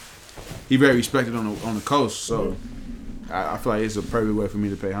respected on the coast. So I feel like it's a perfect way for me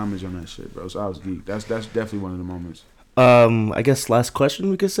to pay homage on that shit, bro. So I was geeked. That's definitely one of the moments. I guess last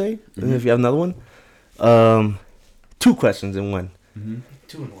question we could say, and if you have another one. 2 questions in one.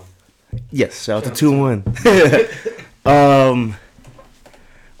 2 in 1. Yes, shout out to 2 in 1.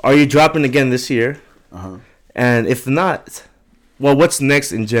 Are you dropping again this year? And if not, well, what's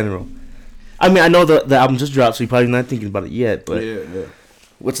next in general? I mean, I know the album just dropped, so you're probably not thinking about it yet. But yeah.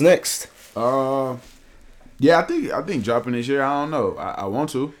 What's next? Yeah, I think dropping this year. I don't know. I want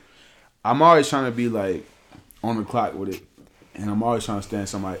to. I'm always trying to be like on the clock with it, and I'm always trying to stand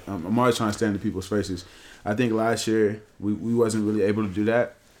somebody. I'm always trying to stand in people's faces. I think last year we wasn't really able to do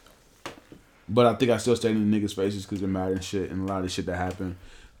that, but I think I still stayed in the niggas' faces because it mattered and shit, and a lot of shit that happened.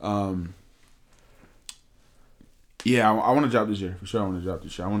 Yeah, I want to drop this year for sure. I want to drop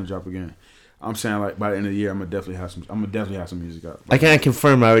this year. I want to drop again. I'm saying like by the end of the year, I'm gonna definitely have some music out. I can't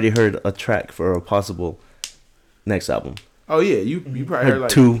confirm. I already heard a track for a possible next album. Oh yeah, you probably heard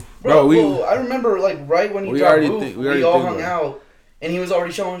like 2. Bro, I remember like right when you dropped Roof, we all hung out and he was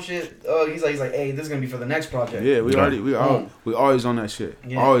already showing shit. He's like, hey, this is gonna be for the next project. Yeah, we always on that shit.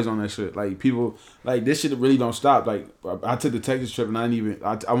 Yeah. Always on that shit. Like people, like this shit really don't stop. Like I took the Texas trip and I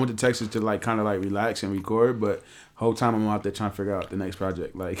went to Texas to like kind of like relax and record, but whole time I'm out there trying to figure out the next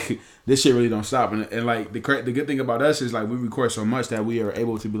project. Like this shit really don't stop. And like the good thing about us is like we record so much that we are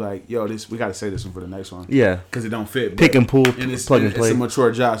able to be like, yo, we got to save this one for the next one. Yeah, because it don't fit. Pick and pull, and it's, plug and play. It's a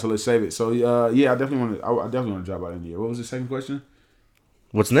mature job, so let's save it. So yeah, I definitely want to drop out in the year. What was the second question?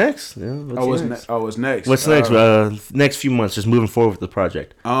 What's next? Yeah, what's next? What's next? What's next? Next few months, just moving forward with the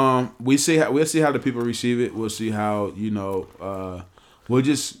project. We'll see how the people receive it. We'll see how we'll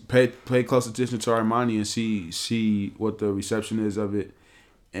just pay close attention to Armani and see what the reception is of it,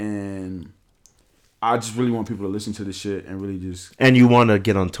 and I just really want people to listen to the shit and really just. And you want to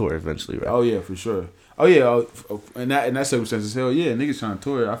get on tour eventually, right? Oh yeah, for sure. Oh yeah, in that circumstances, hell yeah, niggas trying to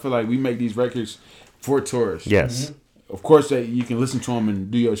tour. I feel like we make these records for tours. Yes. Mm-hmm. Of course, that you can listen to them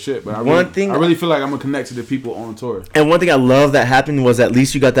and do your shit, but I really feel like I'm gonna connect to the people on tour. And one thing I love that happened was at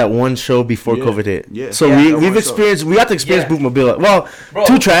least you got that one show before COVID hit. Yeah. So we got to experience Bootmobile. Well, bro,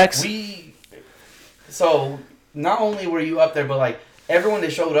 2 tracks. So not only were you up there, but like everyone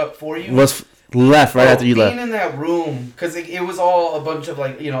that showed up for you was left right after you left. Being in that room, because it was all a bunch of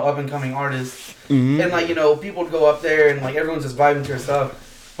like up and coming artists, and like people would go up there and like everyone's just vibing to their stuff.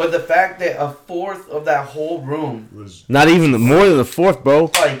 But the fact that a fourth of that whole room was not even more than a fourth,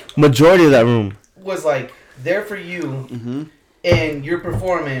 bro. Like majority of that room was like there for you, and you're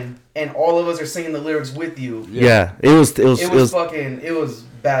performing, and all of us are singing the lyrics with you. Yeah, it was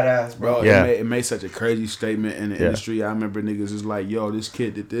badass, bro. Yeah, it made such a crazy statement in the industry. I remember niggas was like, "Yo, this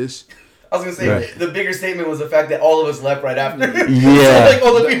kid did this." I was gonna say the bigger statement was the fact that all of us left right after. Yeah, so, like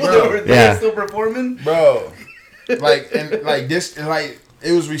all the people that were there still performing, bro.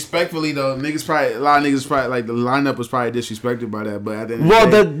 It was respectfully though. A lot of niggas probably like the lineup was probably disrespected by that. But at the end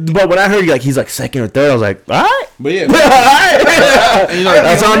of the day, but when I heard he's like second or third, I was like, all right. But yeah, and,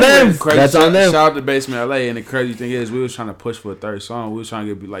 that's on them. That's on them. Shout out to Basement LA. And the crazy thing is, we was trying to push for a third song. We was trying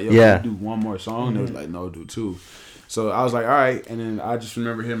to be like, yo, can we do one more song? And they was like, no, do 2. So I was like, all right. And then I just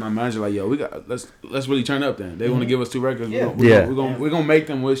remember hearing my manager like, yo, let's really turn up then. They want to give us 2 records. Yeah. We're gonna make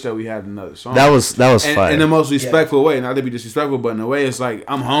them wish that we had another song. That was fire. In the most respectful way. Not to be disrespectful, but in a way it's like,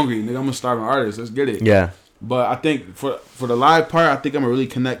 I'm hungry, nigga. I'm a starving artist. Let's get it. Yeah. But I think for the live part, I think I'm gonna really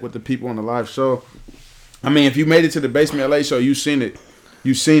connect with the people on the live show. I mean, if you made it to the Basement LA show, you seen it.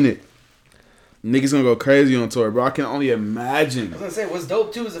 Niggas gonna go crazy on tour, bro. I can only imagine. I was gonna say, what's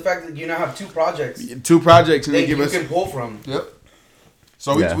dope too is the fact that you now have 2 projects. 2 projects, and they give us. You can pull from. Yep.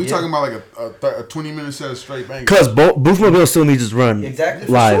 So we talking about like a 20-minute set of straight bangers. Because Bootmobile still needs to run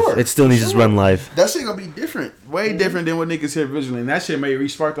live. Sure. It still needs to run live. That shit gonna be different, way different than what niggas hear visually, and that shit may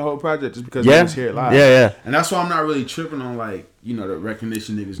respark the whole project just because niggas hear it live. Yeah. And that's why I'm not really tripping on like the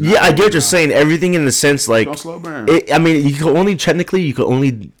recognition niggas. Yeah, I get what you're saying. Everything in the sense like. Don't slow burn. I mean, it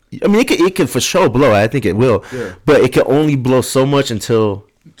could for sure blow. I think it will. Yeah. But it can only blow so much until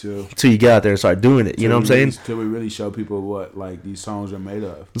you get out there and start doing it. You know what I'm saying? Until we really show people what like these songs are made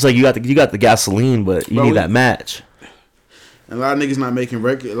of. It's like you got the gasoline, but you need that match. And a lot of niggas not making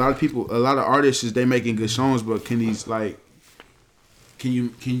records. A lot of artists they making good songs, but can you do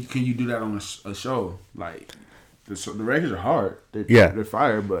that on a show? Like the records are hard. They're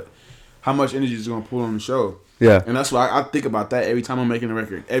fire, but how much energy is it gonna pull on the show? Yeah. And that's why I think about that every time I'm making a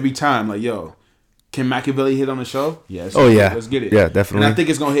record. Every time, like, yo, can Machiavelli hit on the show? Yes. Oh, yeah. Let's get it. Yeah, definitely. And I think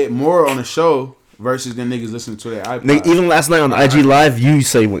it's going to hit more on the show versus than niggas listening to their iPod. Even last night on the IG Live, you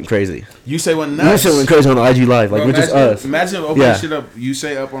say went crazy. You say went nuts. You say went crazy on the IG Live, like, bro, with just us. Imagine opening shit up, you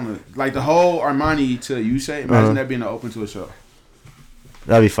say up on the, like, the whole Armani to you say, imagine that being open to a show.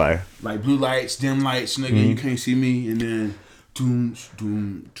 That'd be fire. Like, blue lights, dim lights, nigga, you can't see me, and then... Doom.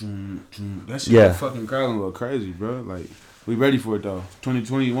 That shit fucking crowd gonna go crazy, bro. Like, we ready for it though.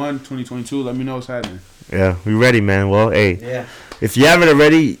 2021, 2022. Let me know what's happening. Yeah, we ready, man. Well, hey, if you haven't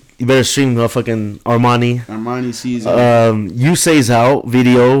already, you better stream the fucking Armani season. You Say's out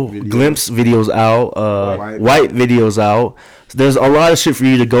video. Glimpse videos out. White videos out. So there's a lot of shit for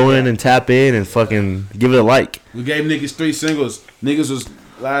you to go in and tap in and fucking give it a like. We gave niggas 3 singles. Niggas was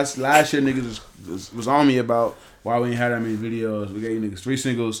last year. Niggas was on me about. Why we ain't had that many videos? We gave you niggas 3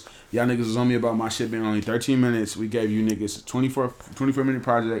 singles. Y'all niggas was on me about my shit being only 13 minutes. We gave you niggas a 24 minute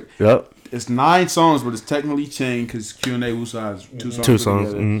project. Yep. It's 9 songs, but it's technically 10 because Q&A Wusa has 2 songs. 2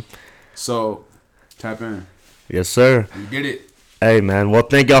 songs. Mm-hmm. So, tap in. Yes, sir. We did it. Hey, man. Well,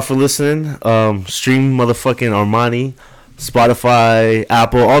 thank y'all for listening. Stream motherfucking Armani, Spotify,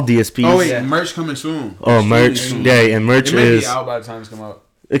 Apple, all DSPs. Oh, wait. Merch coming soon. Oh, merch. Soon. Yeah, and merch it may be out by the time it's come out.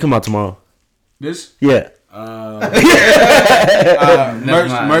 It come out tomorrow. This? Yeah.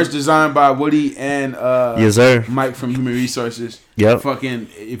 Merch designed by Woody and yes, sir. Mike from Human Resources. Yep. Fucking,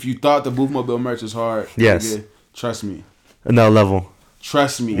 if you thought the Boofmobile merch was hard, yes, nigga, trust me. Another level.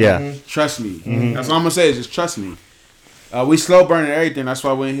 Trust me. Yeah. Trust me. That's all I'm gonna say is just trust me. We slow burning everything. That's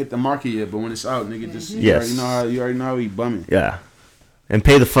why we ain't hit the market yet. But when it's out, nigga, just you already know how we bumming. Yeah. And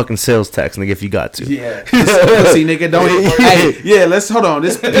pay the fucking sales tax, nigga, if you got to. Yeah. See, nigga, don't. Let's hold on.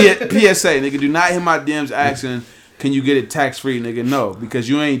 This PSA, nigga, do not hit my DMs asking, can you get it tax free, nigga? No, because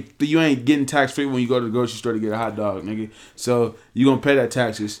you ain't getting tax free when you go to the grocery store to get a hot dog, nigga. So you gonna pay that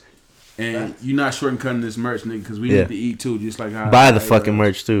taxes, and you're not shortcutting this merch, nigga, because we need to eat too, just like how buy the fucking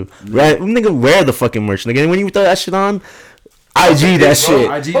merch too, right? Nigga, wear the fucking merch, nigga. And when you throw that shit on. IG that shit.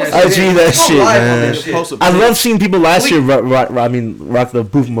 IG that shit, man. I love seeing people last year rock the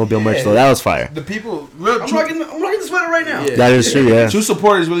Boofmobile merch though. That was fire. The people, I'm rocking the sweater right now. Yeah. That is true, yeah. True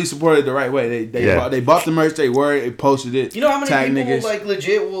supporters really supported the right way. They bought the merch, they wore it, they posted it. You know how many people niggas. like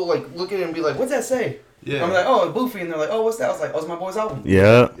legit will like look at it and be like, "What's that say?" Yeah. I'm like, "Oh, Boofy," and they're like, "Oh, what's that?" I was like, "Oh, it's my boy's album."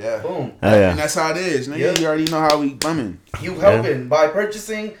 Yeah. Boom. Oh, yeah. And that's how it is, nigga. Yeah. You already know how we bumming. You helping by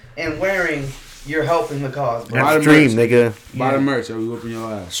purchasing and wearing. You're helping the cause, bro. That's the dream, nigga. Buy the merch or we whooping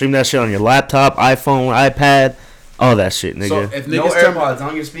your ass. Stream that shit on your laptop, iPhone, iPad, all that shit, nigga. So if No niggas AirPods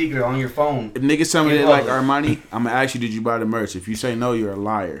on your speaker, on your phone. If niggas tell me they like Armani, I'm gonna ask you, did you buy the merch? If you say no, you're a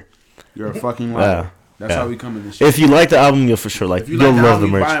liar. You're a fucking liar. That's how we come in this shit. If you like the album, you'll for sure like. You'll love the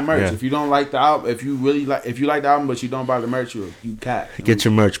merch. Buy merch. Yeah. If you don't like the album, if you like the album but you don't buy the merch, you cat. Get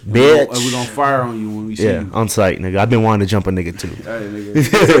your merch, bitch. We're gonna fire on you when we see you. On site, nigga. I've been wanting to jump a nigga too. Hey,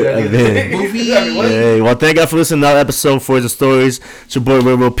 nigga. Hey, well, thank God for listening to another episode of Stories and Stories. It's your boy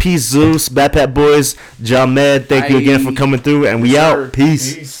Railroad. Peace, Zeus, Backpack Boys, John Med. Thank you again for coming through, and we out.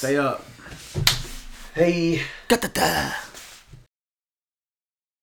 Peace. Stay up. Hey. Da-da-da.